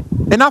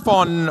enough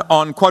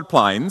on quad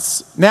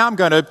planes. Now I'm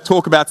going to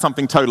talk about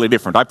something totally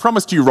different. I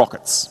promised you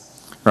rockets.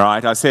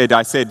 Right, I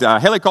said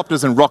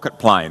helicopters and rocket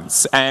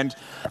planes. And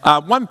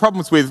one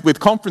problem with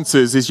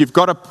conferences is you've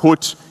got to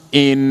put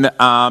in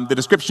the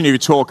description of your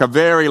talk a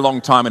very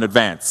long time in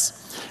advance.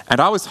 And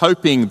I was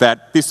hoping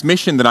that this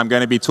mission that I'm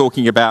going to be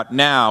talking about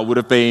now would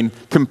have been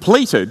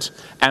completed,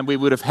 and we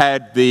would have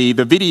had the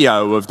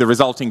video of the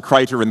resulting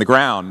crater in the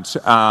ground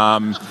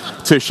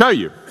to show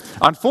you.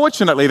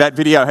 Unfortunately, that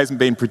video hasn't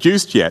been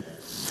produced yet.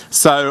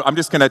 So I'm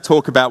just going to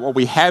talk about what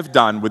we have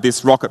done with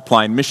this rocket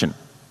plane mission.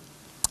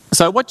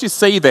 So what you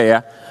see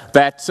there,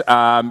 that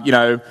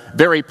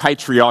very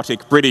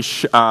patriotic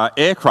British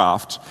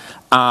aircraft,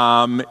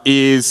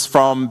 is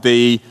from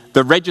the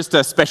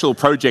Register Special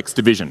Projects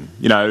Division.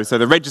 So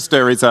the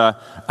Register is a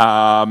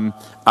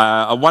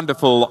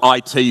wonderful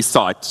IT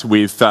site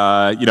with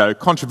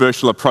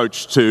controversial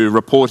approach to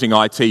reporting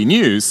IT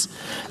news,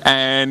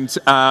 and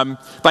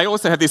they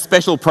also have this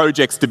Special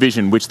Projects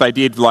Division, which they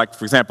did, like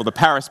for example the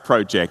Paris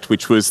project,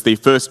 which was the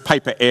first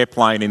paper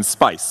airplane in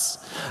space.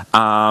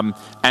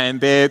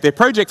 And their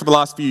project for the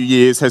last few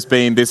years has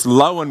been this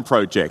Lohan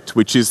project,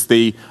 which is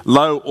the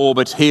low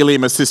orbit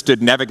helium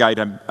assisted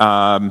navigator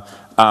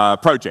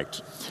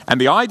project. And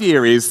the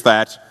idea is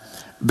that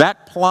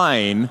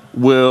plane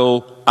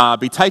will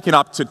be taken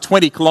up to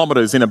 20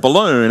 kilometres in a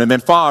balloon and then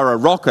fire a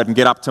rocket and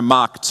get up to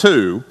Mach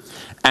 2.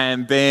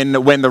 And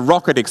then when the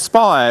rocket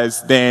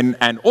expires, then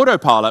an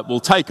ArduPilot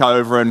will take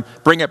over and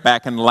bring it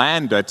back and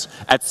land it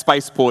at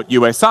Spaceport,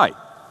 USA.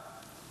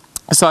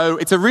 So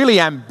it's a really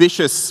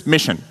ambitious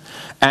mission.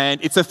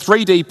 And it's a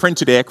 3D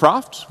printed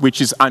aircraft,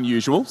 which is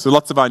unusual. So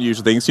lots of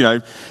unusual things.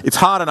 It's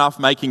hard enough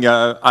making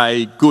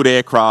a good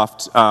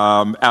aircraft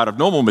out of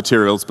normal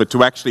materials, but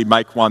to actually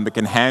make one that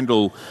can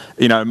handle,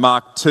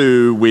 Mach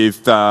 2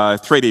 with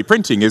 3D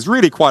printing is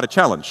really quite a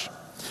challenge.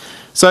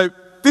 So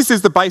this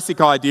is the basic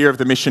idea of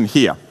the mission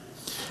here.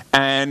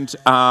 And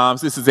so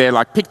this is their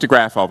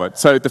pictograph of it.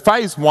 So the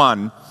phase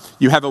 1,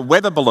 you have a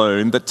weather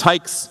balloon that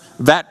takes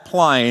that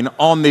plane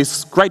on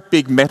this great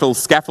big metal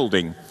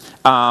scaffolding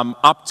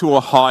up to a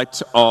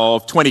height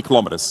of 20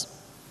 kilometres,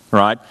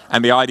 right?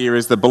 And the idea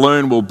is the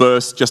balloon will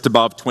burst just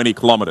above 20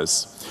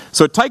 kilometres.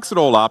 So it takes it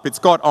all up. It's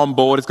got on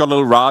board, it's got a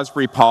little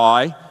Raspberry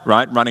Pi,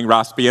 right, running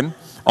Raspbian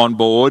on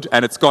board,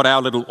 and it's got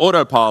our little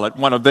ArduPilot,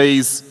 one of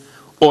these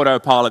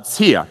ArduPilots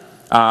here,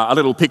 a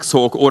little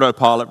Pixhawk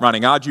ArduPilot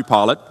running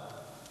ArduPilot,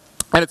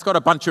 and it's got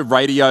a bunch of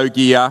radio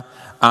gear,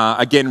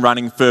 again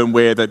running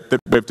firmware that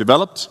we've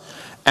developed.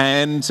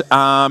 And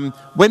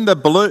when the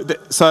balloon,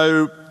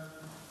 so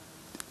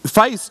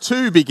phase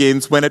 2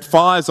 begins when it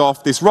fires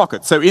off this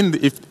rocket. So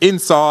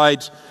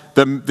inside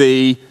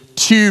the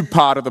tube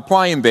part of the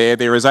plane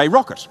there is a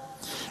rocket.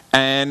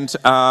 And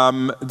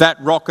that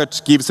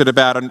rocket gives it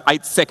about an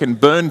 8-second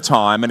burn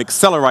time and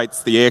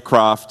accelerates the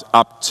aircraft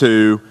up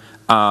to,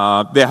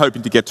 they're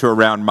hoping to get to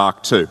around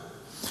Mach 2.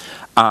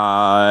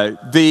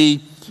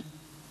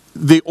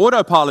 The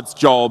ArduPilot's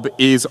job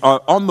is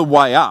on the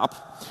way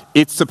up,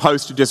 it's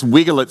supposed to just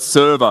wiggle its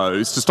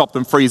servos to stop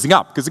them freezing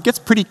up, because it gets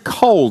pretty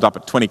cold up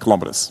at 20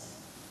 kilometres,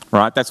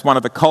 right? That's one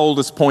of the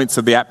coldest points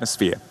of the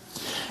atmosphere.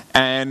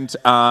 And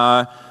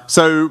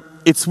so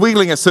it's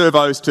wiggling its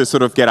servos to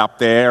sort of get up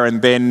there,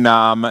 and then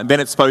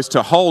it's supposed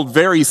to hold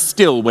very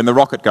still when the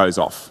rocket goes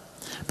off,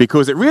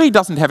 because it really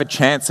doesn't have a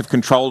chance of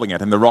controlling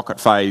it in the rocket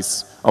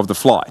phase of the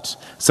flight.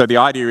 So the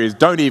idea is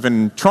don't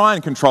even try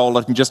and control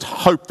it and just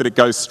hope that it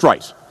goes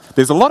straight.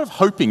 There's a lot of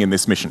hoping in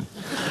this mission.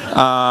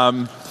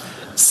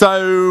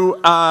 So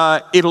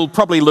it'll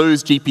probably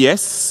lose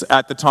GPS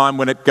at the time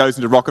when it goes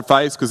into rocket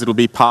phase, because it'll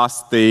be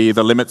past the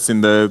limits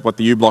in what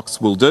the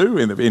U-blocks will do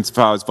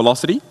insofar as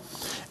velocity.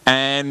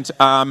 And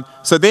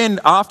so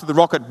then after the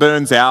rocket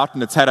burns out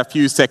and it's had a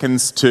few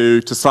seconds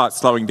to start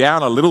slowing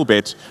down a little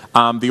bit,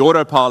 the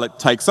ArduPilot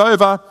takes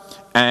over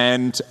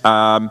and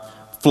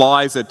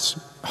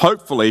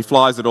hopefully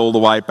flies it all the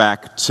way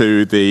back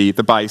to the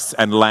base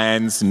and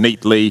lands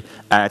neatly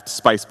at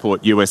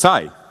Spaceport,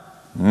 USA.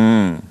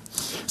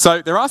 So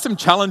there are some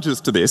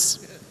challenges to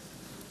this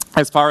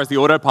as far as the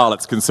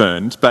ArduPilot's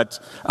concerned, but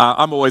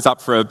I'm always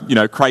up for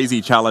a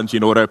crazy challenge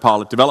in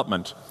ArduPilot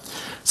development.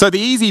 So the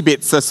easy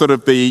bits are sort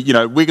of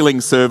the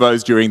wiggling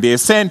servos during the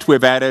ascent.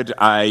 We've added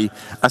a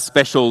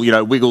special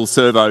wiggle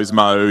servos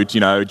mode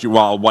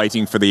while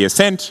waiting for the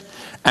ascent.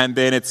 And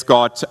then it's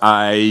got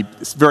a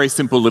very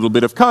simple little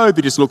bit of code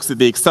that just looks at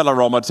the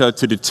accelerometer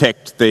to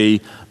detect the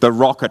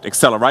rocket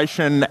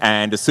acceleration,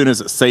 and as soon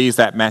as it sees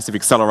that massive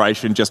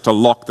acceleration, just to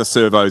lock the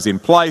servos in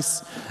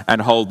place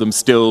and hold them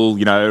still,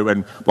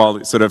 and while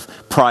it sort of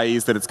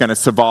prays that it's going to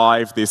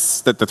survive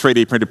this, that the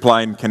 3D printed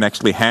plane can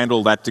actually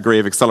handle that degree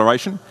of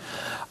acceleration.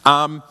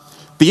 The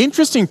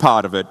interesting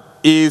part of it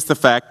is the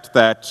fact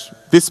that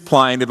this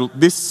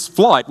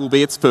flight will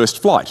be its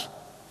first flight.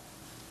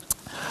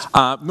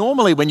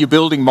 Normally, when you're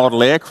building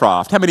model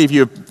aircraft, how many of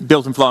you have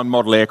built and flown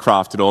model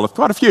aircraft at all?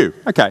 Quite a few.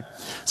 Okay.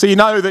 So you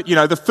know that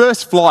the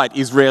first flight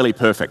is rarely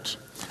perfect,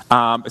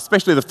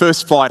 especially the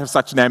first flight of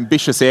such an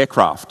ambitious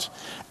aircraft.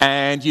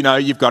 And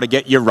you've got to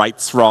get your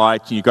rates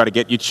right, you've got to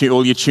get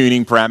all your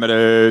tuning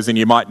parameters, and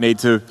you might need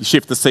to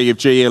shift the C of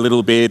G a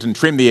little bit and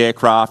trim the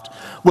aircraft.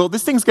 Well,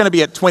 this thing's going to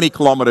be at 20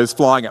 kilometres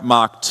flying at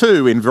Mach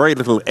 2 in very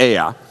little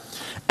air.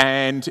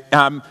 And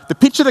the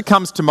picture that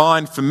comes to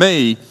mind for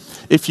me,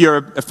 if you're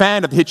a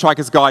fan of The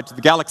Hitchhiker's Guide to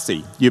the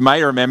Galaxy, you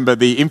may remember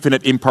the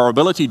infinite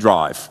improbability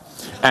drive.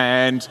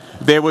 And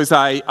there was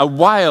a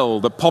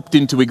whale that popped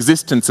into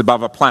existence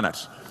above a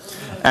planet.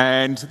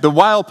 And the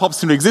whale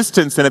pops into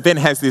existence, and it then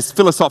has this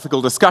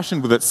philosophical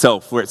discussion with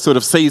itself where it sort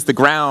of sees the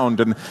ground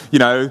and,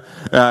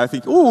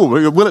 think,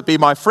 oh, will it be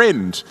my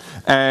friend?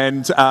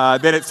 And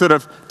then it sort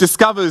of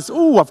discovers,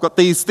 oh, I've got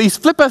these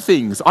flipper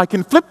things. I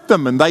can flip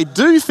them and they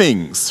do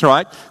things,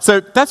 right? So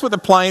that's what the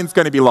plane's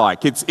going to be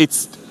like.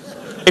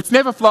 It's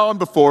never flown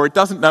before, it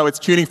doesn't know its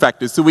tuning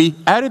factors, so we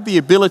added the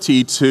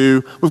ability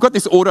we've got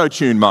this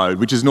auto-tune mode,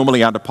 which is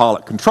normally under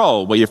pilot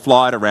control, where you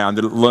fly it around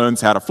and it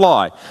learns how to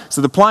fly.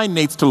 So the plane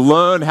needs to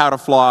learn how to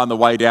fly on the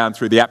way down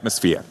through the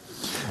atmosphere.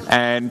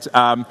 And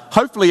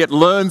hopefully it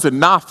learns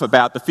enough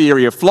about the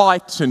theory of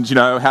flight and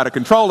how to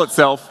control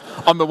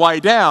itself on the way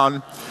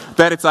down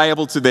that it's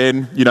able to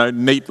then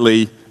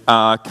neatly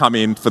come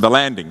in for the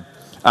landing.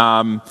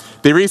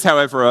 There is,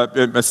 however,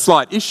 a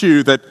slight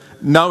issue that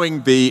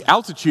knowing the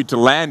altitude to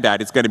land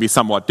at is going to be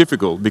somewhat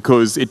difficult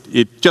because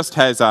it just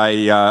has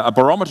a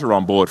barometer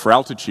on board for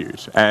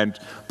altitude, and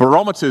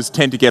barometers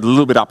tend to get a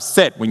little bit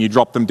upset when you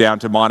drop them down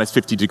to minus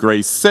 50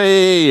 degrees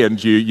C,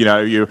 and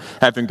you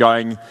have them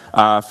going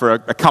for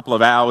a couple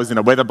of hours in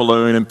a weather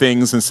balloon and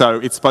things, and so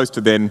it's supposed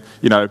to then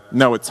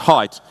know its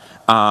height.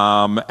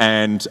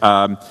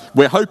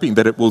 We're hoping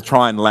that it will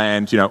try and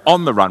land,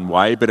 on the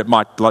runway, but it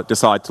might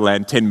decide to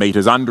land 10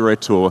 metres under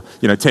it or,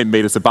 10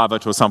 metres above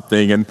it or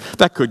something, and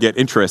that could get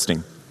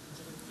interesting.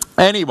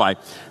 Anyway,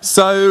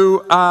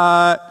 so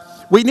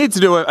we need to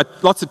do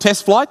lots of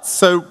test flights.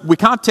 So we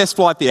can't test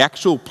flight the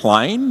actual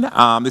plane.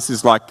 This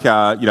is like,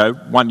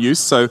 one use.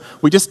 So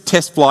we just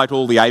test flight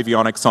all the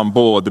avionics on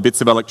board, the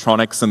bits of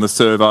electronics and the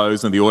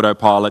servos and the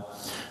autopilot.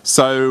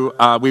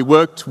 So we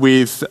worked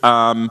with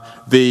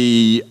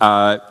the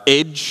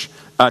Edge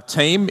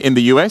team in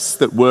the US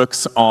that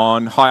works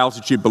on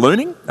high-altitude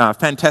ballooning, a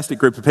fantastic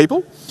group of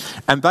people,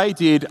 and they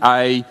did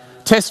a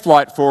test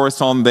flight for us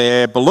on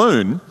their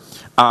balloon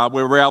where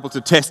we were able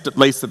to test at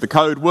least that the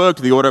code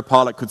worked, the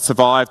autopilot could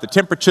survive the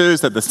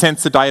temperatures, that the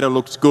sensor data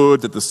looked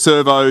good, that the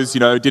servos,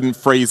 didn't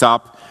freeze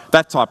up,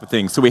 that type of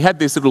thing. So we had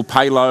this little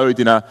payload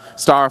in a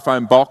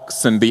styrofoam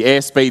box and the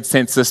airspeed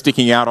sensor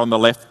sticking out on the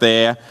left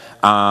there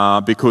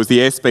because the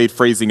airspeed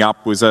freezing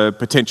up was a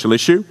potential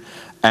issue.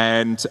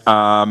 And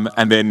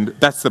then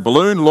that's the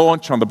balloon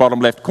launch on the bottom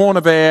left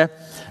corner there.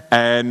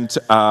 And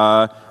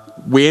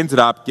we ended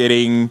up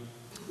getting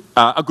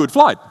a good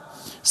flight.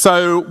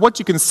 So what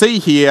you can see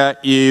here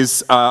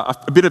is a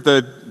bit of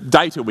the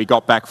data we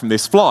got back from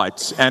this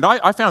flight. And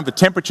I found the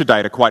temperature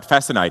data quite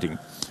fascinating.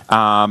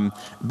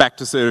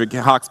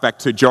 Harks back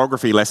to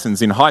geography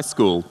lessons in high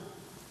school.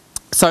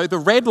 So the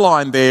red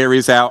line there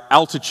is our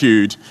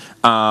altitude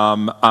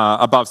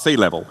above sea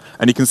level.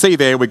 And you can see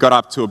there we got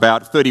up to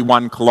about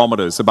 31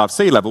 kilometres above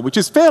sea level, which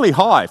is fairly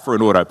high for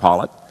an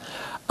autopilot.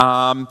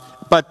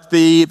 But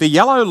the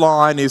yellow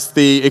line is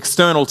the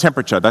external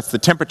temperature. That's the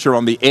temperature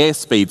on the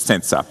airspeed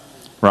sensor.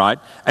 Right?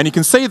 And you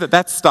can see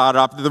that started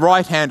up. The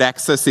right-hand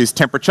axis is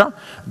temperature,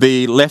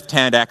 the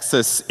left-hand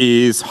axis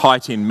is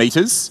height in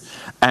metres,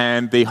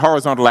 and the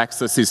horizontal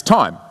axis is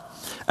time.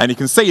 And you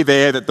can see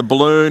there that the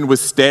balloon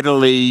was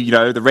steadily,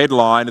 the red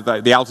line,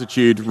 the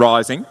altitude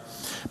rising.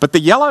 But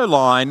the yellow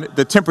line,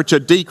 the temperature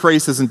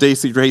decreases and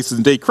decreases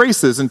and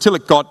decreases until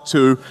it got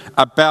to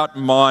about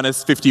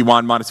minus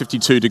 51, minus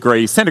 52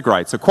 degrees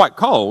centigrade, so quite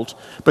cold,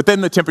 but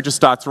then the temperature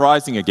starts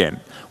rising again,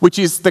 which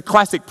is the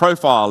classic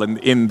profile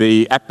in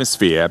the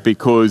atmosphere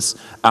because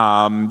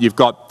you've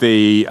got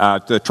the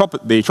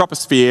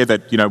troposphere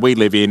that we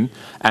live in,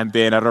 and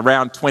then at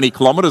around 20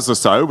 kilometres or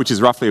so, which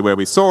is roughly where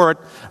we saw it,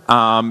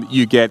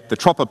 you get the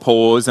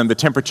tropopause and the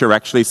temperature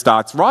actually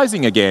starts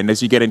rising again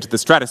as you get into the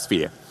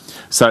stratosphere.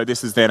 So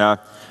this is then a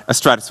a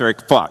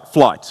stratospheric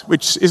flight,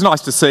 which is nice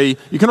to see.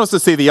 You can also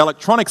see the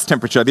electronics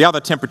temperature. The other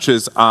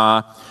temperatures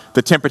are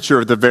the temperature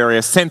of the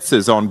various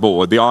sensors on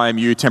board, the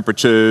IMU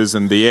temperatures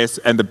and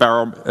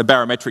the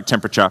barometric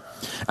temperature,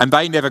 and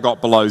they never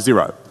got below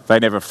 0. They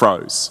never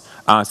froze.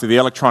 So the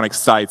electronics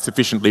stayed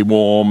sufficiently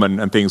warm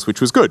and things, which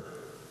was good.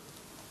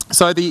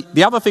 So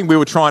the other thing we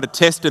were trying to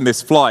test in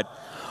this flight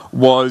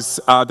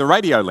was the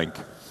radio link.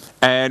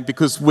 And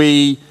because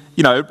we,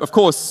 of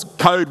course,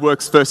 code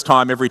works first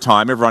time, every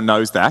time. Everyone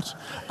knows that.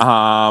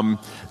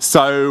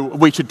 So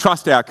we should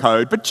trust our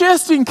code. But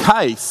just in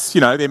case,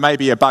 there may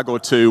be a bug or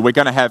two, we're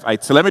going to have a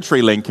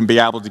telemetry link and be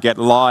able to get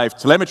live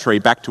telemetry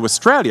back to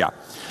Australia,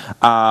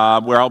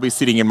 where I'll be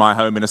sitting in my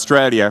home in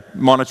Australia,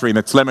 monitoring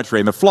the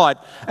telemetry in the flight,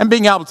 and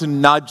being able to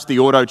nudge the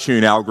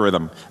auto-tune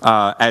algorithm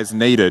as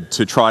needed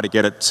to try to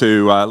get it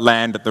to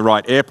land at the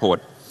right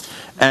airport.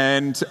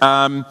 And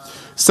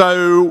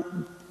so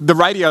the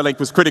radio link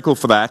was critical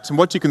for that, and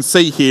what you can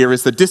see here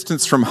is the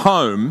distance from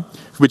home,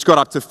 which got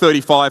up to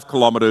 35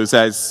 kilometres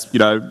as,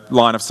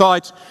 line of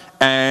sight,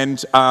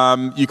 and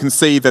you can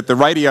see that the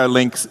radio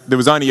link, there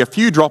was only a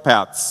few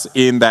dropouts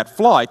in that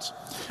flight,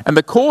 and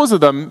the cause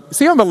of them,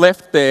 see on the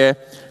left there,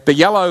 the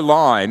yellow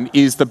line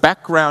is the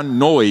background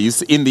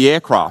noise in the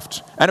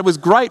aircraft. And it was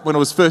great when it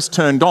was first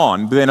turned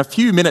on, but then a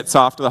few minutes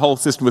after the whole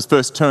system was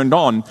first turned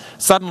on,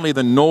 suddenly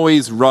the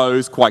noise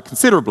rose quite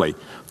considerably,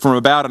 from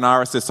about an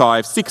RSSI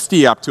of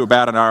 60 up to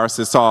about an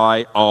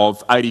RSSI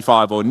of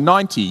 85 or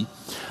 90.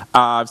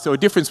 So a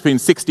difference between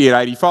 60 and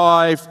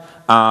 85,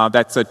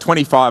 that's a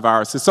 25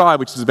 RSSI,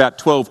 which is about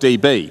 12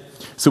 dB.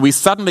 So we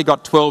suddenly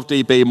got 12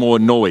 dB more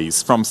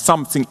noise from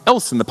something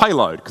else in the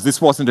payload, because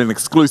this wasn't an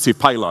exclusive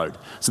payload.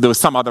 So there was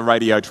some other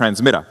radio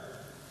transmitter.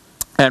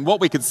 And what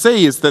we could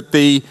see is that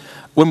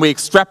when we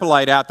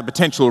extrapolate out the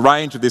potential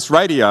range of this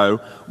radio,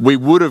 we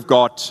would have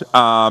got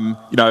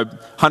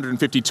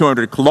 150,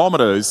 200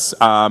 kilometres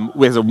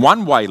with a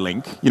one-way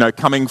link,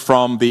 coming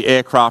from the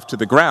aircraft to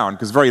the ground,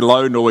 because very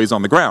low noise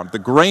on the ground. The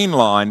green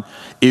line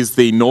is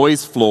the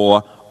noise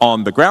floor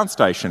on the ground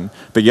station.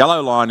 The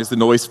yellow line is the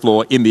noise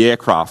floor in the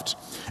aircraft.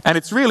 And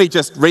it's really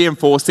just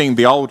reinforcing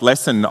the old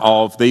lesson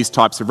of these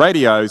types of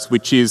radios,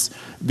 which is,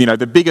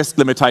 the biggest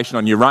limitation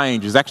on your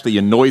range is actually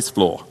your noise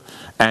floor,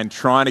 and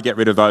trying to get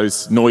rid of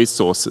those noise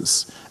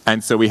sources.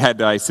 And so we had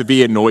a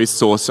severe noise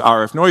source,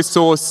 RF noise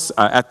source,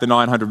 at the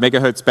 900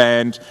 megahertz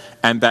band,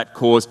 and that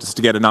caused us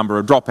to get a number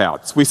of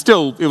dropouts.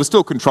 It was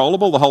still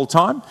controllable the whole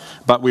time,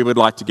 but we would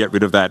like to get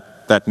rid of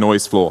that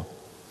noise floor.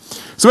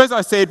 So as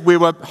I said, we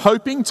were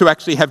hoping to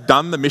actually have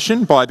done the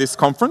mission by this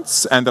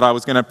conference, and that I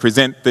was going to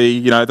present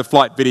the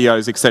flight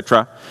videos,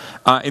 etc.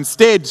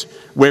 Instead,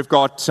 we've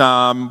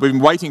been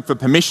waiting for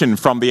permission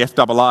from the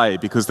FAA,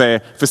 because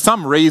for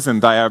some reason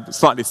they are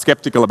slightly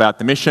sceptical about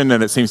the mission,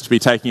 and it seems to be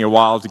taking a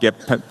while to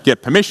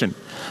get permission.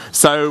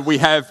 So we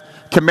have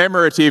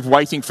commemorative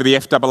waiting for the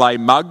FAA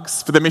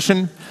mugs for the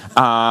mission,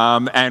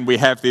 and we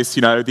have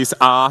this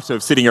art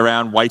of sitting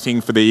around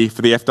waiting for the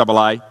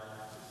FAA.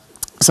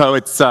 So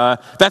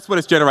that's what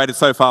it's generated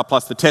so far,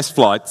 plus the test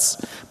flights.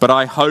 But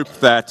I hope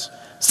that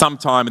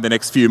sometime in the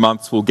next few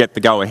months we'll get the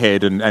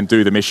go-ahead and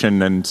do the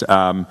mission and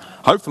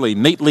hopefully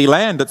neatly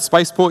land at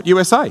Spaceport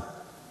USA.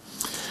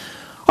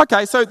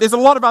 Okay, so there's a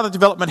lot of other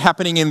development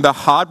happening in the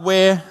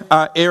hardware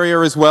area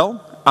as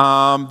well.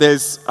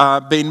 There's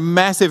been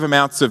massive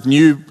amounts of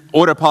new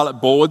ArduPilot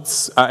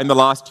boards in the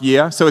last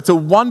year, so it's a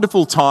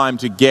wonderful time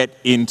to get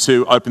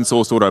into open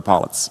source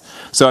autopilots.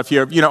 So if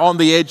you're on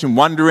the edge and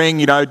wondering,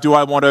 do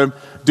I want to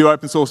do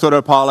open source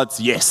autopilots?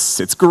 Yes,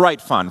 it's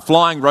great fun.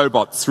 Flying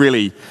robots,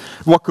 really,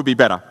 what could be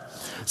better?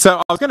 So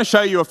I was going to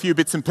show you a few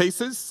bits and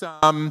pieces.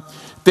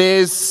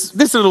 There's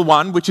this little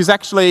one, which is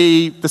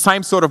actually the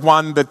same sort of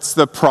one that's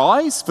the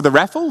prize for the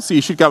raffle, so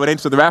you should go and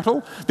enter the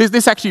raffle.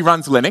 This actually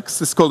runs Linux.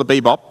 This is called a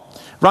Bebop.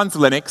 Runs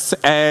Linux,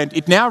 and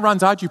it now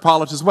runs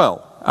ArduPilot as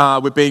well.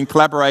 We've been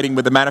collaborating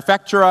with the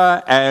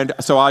manufacturer, and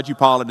so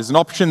ArduPilot is an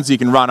option, so you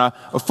can run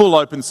a full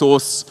open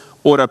source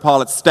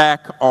AutoPilot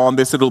stack on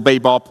this little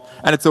Bebop,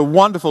 and it's a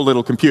wonderful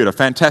little computer.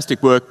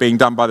 Fantastic work being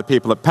done by the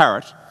people at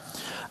Parrot.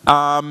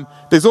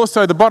 There's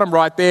also the bottom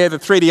right there, the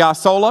 3DR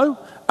Solo.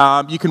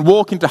 You can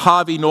walk into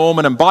Harvey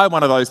Norman and buy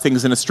one of those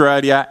things in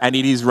Australia, and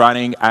it is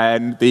running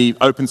the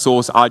open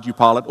source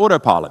ArduPilot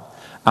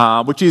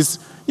AutoPilot, which is,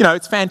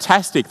 it's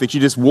fantastic that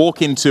you just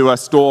walk into a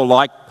store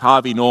like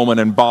Harvey Norman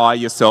and buy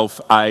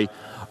yourself a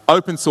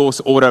open source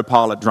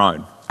AutoPilot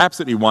drone.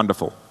 Absolutely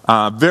wonderful.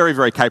 Very,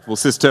 very capable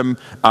system.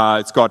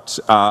 It's got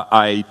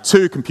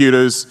two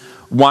computers,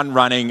 one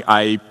running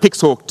a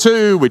Pixhawk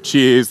 2, which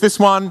is this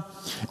one,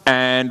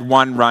 and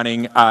one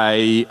running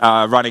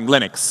running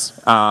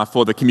Linux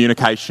for the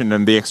communication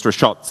and the extra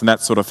shots and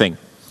that sort of thing.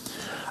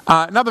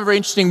 Another very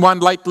interesting one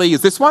lately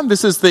is this one.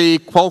 This is the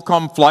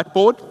Qualcomm flight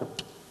board,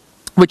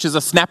 which is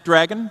a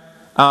Snapdragon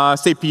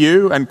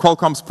CPU, and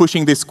Qualcomm's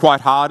pushing this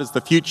quite hard as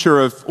the future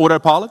of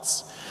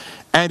autopilots.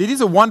 And it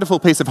is a wonderful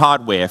piece of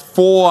hardware.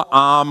 4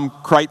 ARM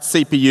Crate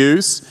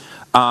CPUs,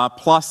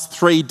 plus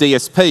 3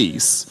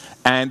 DSPs.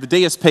 And the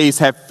DSPs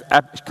have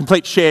a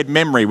complete shared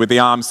memory with the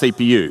ARM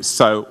CPUs.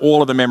 So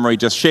all of the memory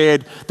just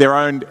shared, their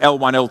own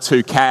L1,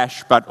 L2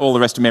 cache, but all the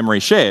rest of memory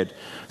shared.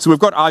 So we've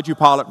got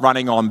ArduPilot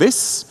running on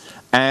this,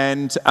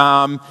 and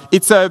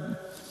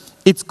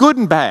it's good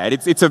and bad.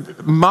 It's a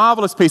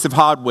marvelous piece of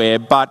hardware,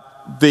 but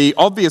the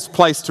obvious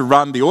place to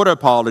run the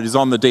ArduPilot is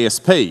on the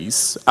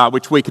DSPs,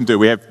 which we can do.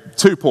 We have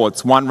 2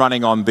 ports, one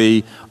running on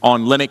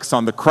Linux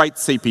on the Crate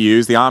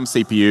CPUs, the ARM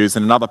CPUs,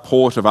 and another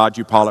port of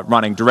ArduPilot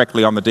running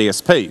directly on the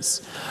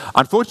DSPs.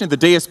 Unfortunately,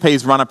 the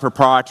DSPs run a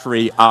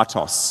proprietary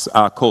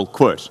RTOS called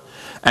Qt.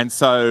 And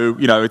so,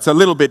 it's a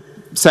little bit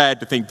sad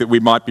to think that we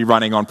might be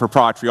running on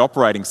proprietary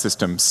operating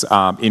systems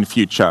in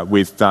future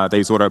with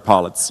these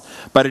autopilots.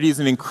 But it is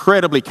an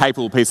incredibly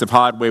capable piece of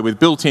hardware with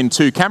built-in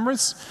 2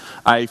 cameras,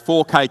 a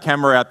 4K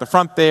camera out the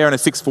front there and a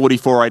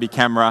 640-480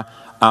 camera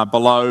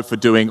below for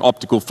doing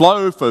optical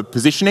flow, for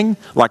positioning,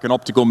 like an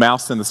optical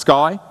mouse in the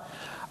sky.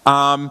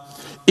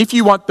 If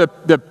you want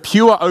the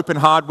pure open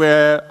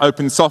hardware,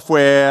 open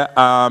software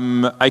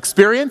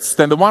experience,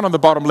 then the one on the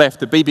bottom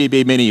left, the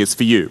BBB Mini, is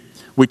for you,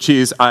 which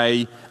is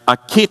a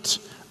kit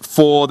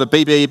for the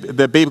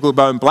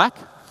BeagleBone Black,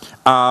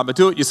 a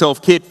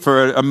do-it-yourself kit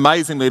for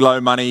amazingly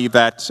low money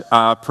that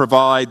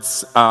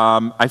provides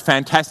a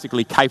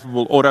fantastically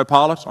capable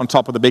autopilot on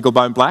top of the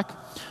BeagleBone Black,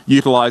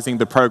 utilising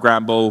the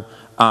programmable,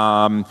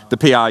 the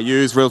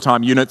PRUs,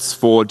 real-time units,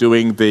 for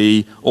doing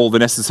all the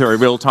necessary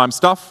real-time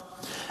stuff.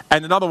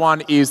 And another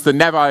one is the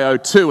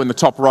NavIO 2 in the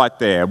top right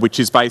there, which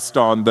is based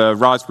on the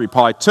Raspberry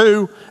Pi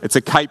 2. It's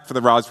a cape for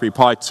the Raspberry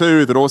Pi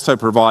 2 that also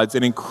provides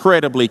an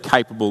incredibly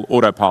capable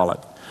autopilot.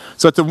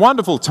 So it's a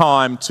wonderful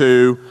time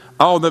to...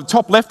 Oh, the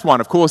top left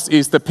one, of course,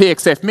 is the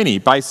PXF Mini,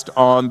 based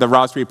on the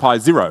Raspberry Pi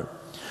Zero,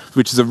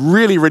 which is a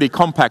really, really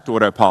compact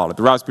autopilot.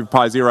 The Raspberry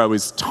Pi Zero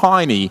is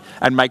tiny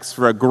and makes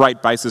for a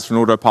great basis for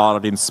an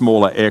autopilot in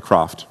smaller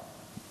aircraft.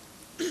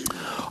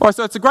 All right,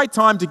 so it's a great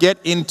time to get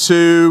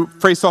into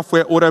free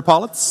software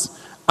autopilots.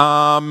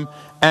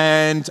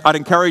 And I'd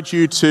encourage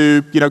you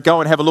to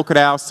go and have a look at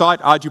our site,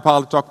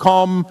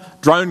 ArduPilot.com,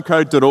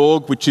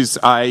 dronecode.org, which is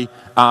a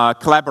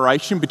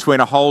collaboration between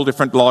a whole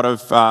different lot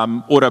of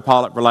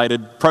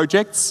autopilot-related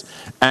projects,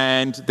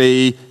 and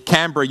the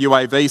Canberra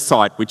UAV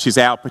site, which is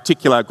our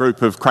particular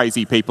group of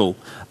crazy people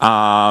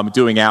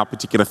doing our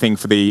particular thing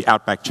for the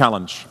Outback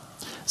Challenge.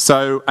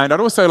 So, and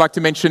I'd also like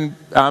to mention,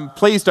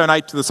 please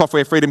donate to the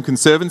Software Freedom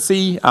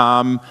Conservancy,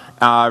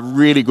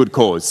 really good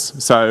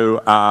cause.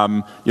 So,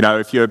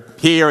 if you're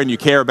here and you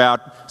care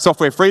about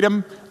software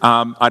freedom,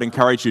 I'd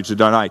encourage you to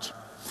donate.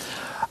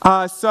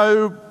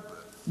 So,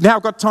 now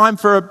I've got time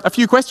for a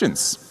few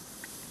questions.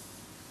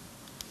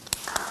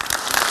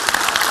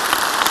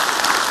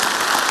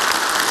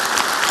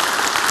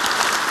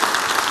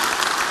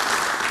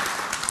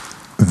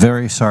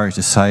 Very sorry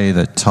to say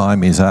that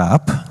time is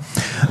up.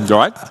 All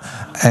right.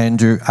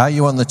 Andrew, are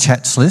you on the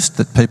chats list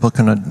that people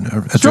can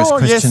address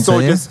questions there?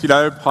 Or just,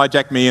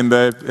 hijack me in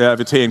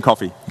the tea and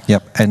coffee.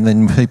 Yep, and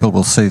then people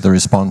will see the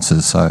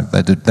responses, so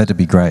that'd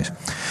be great.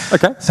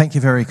 Okay. Thank you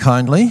very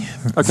kindly.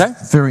 Okay.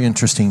 Very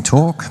interesting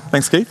talk.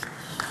 Thanks, Keith.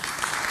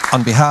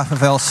 On behalf of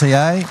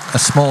LCA, a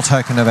small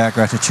token of our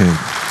gratitude.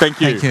 Thank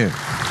you. Thank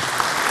you.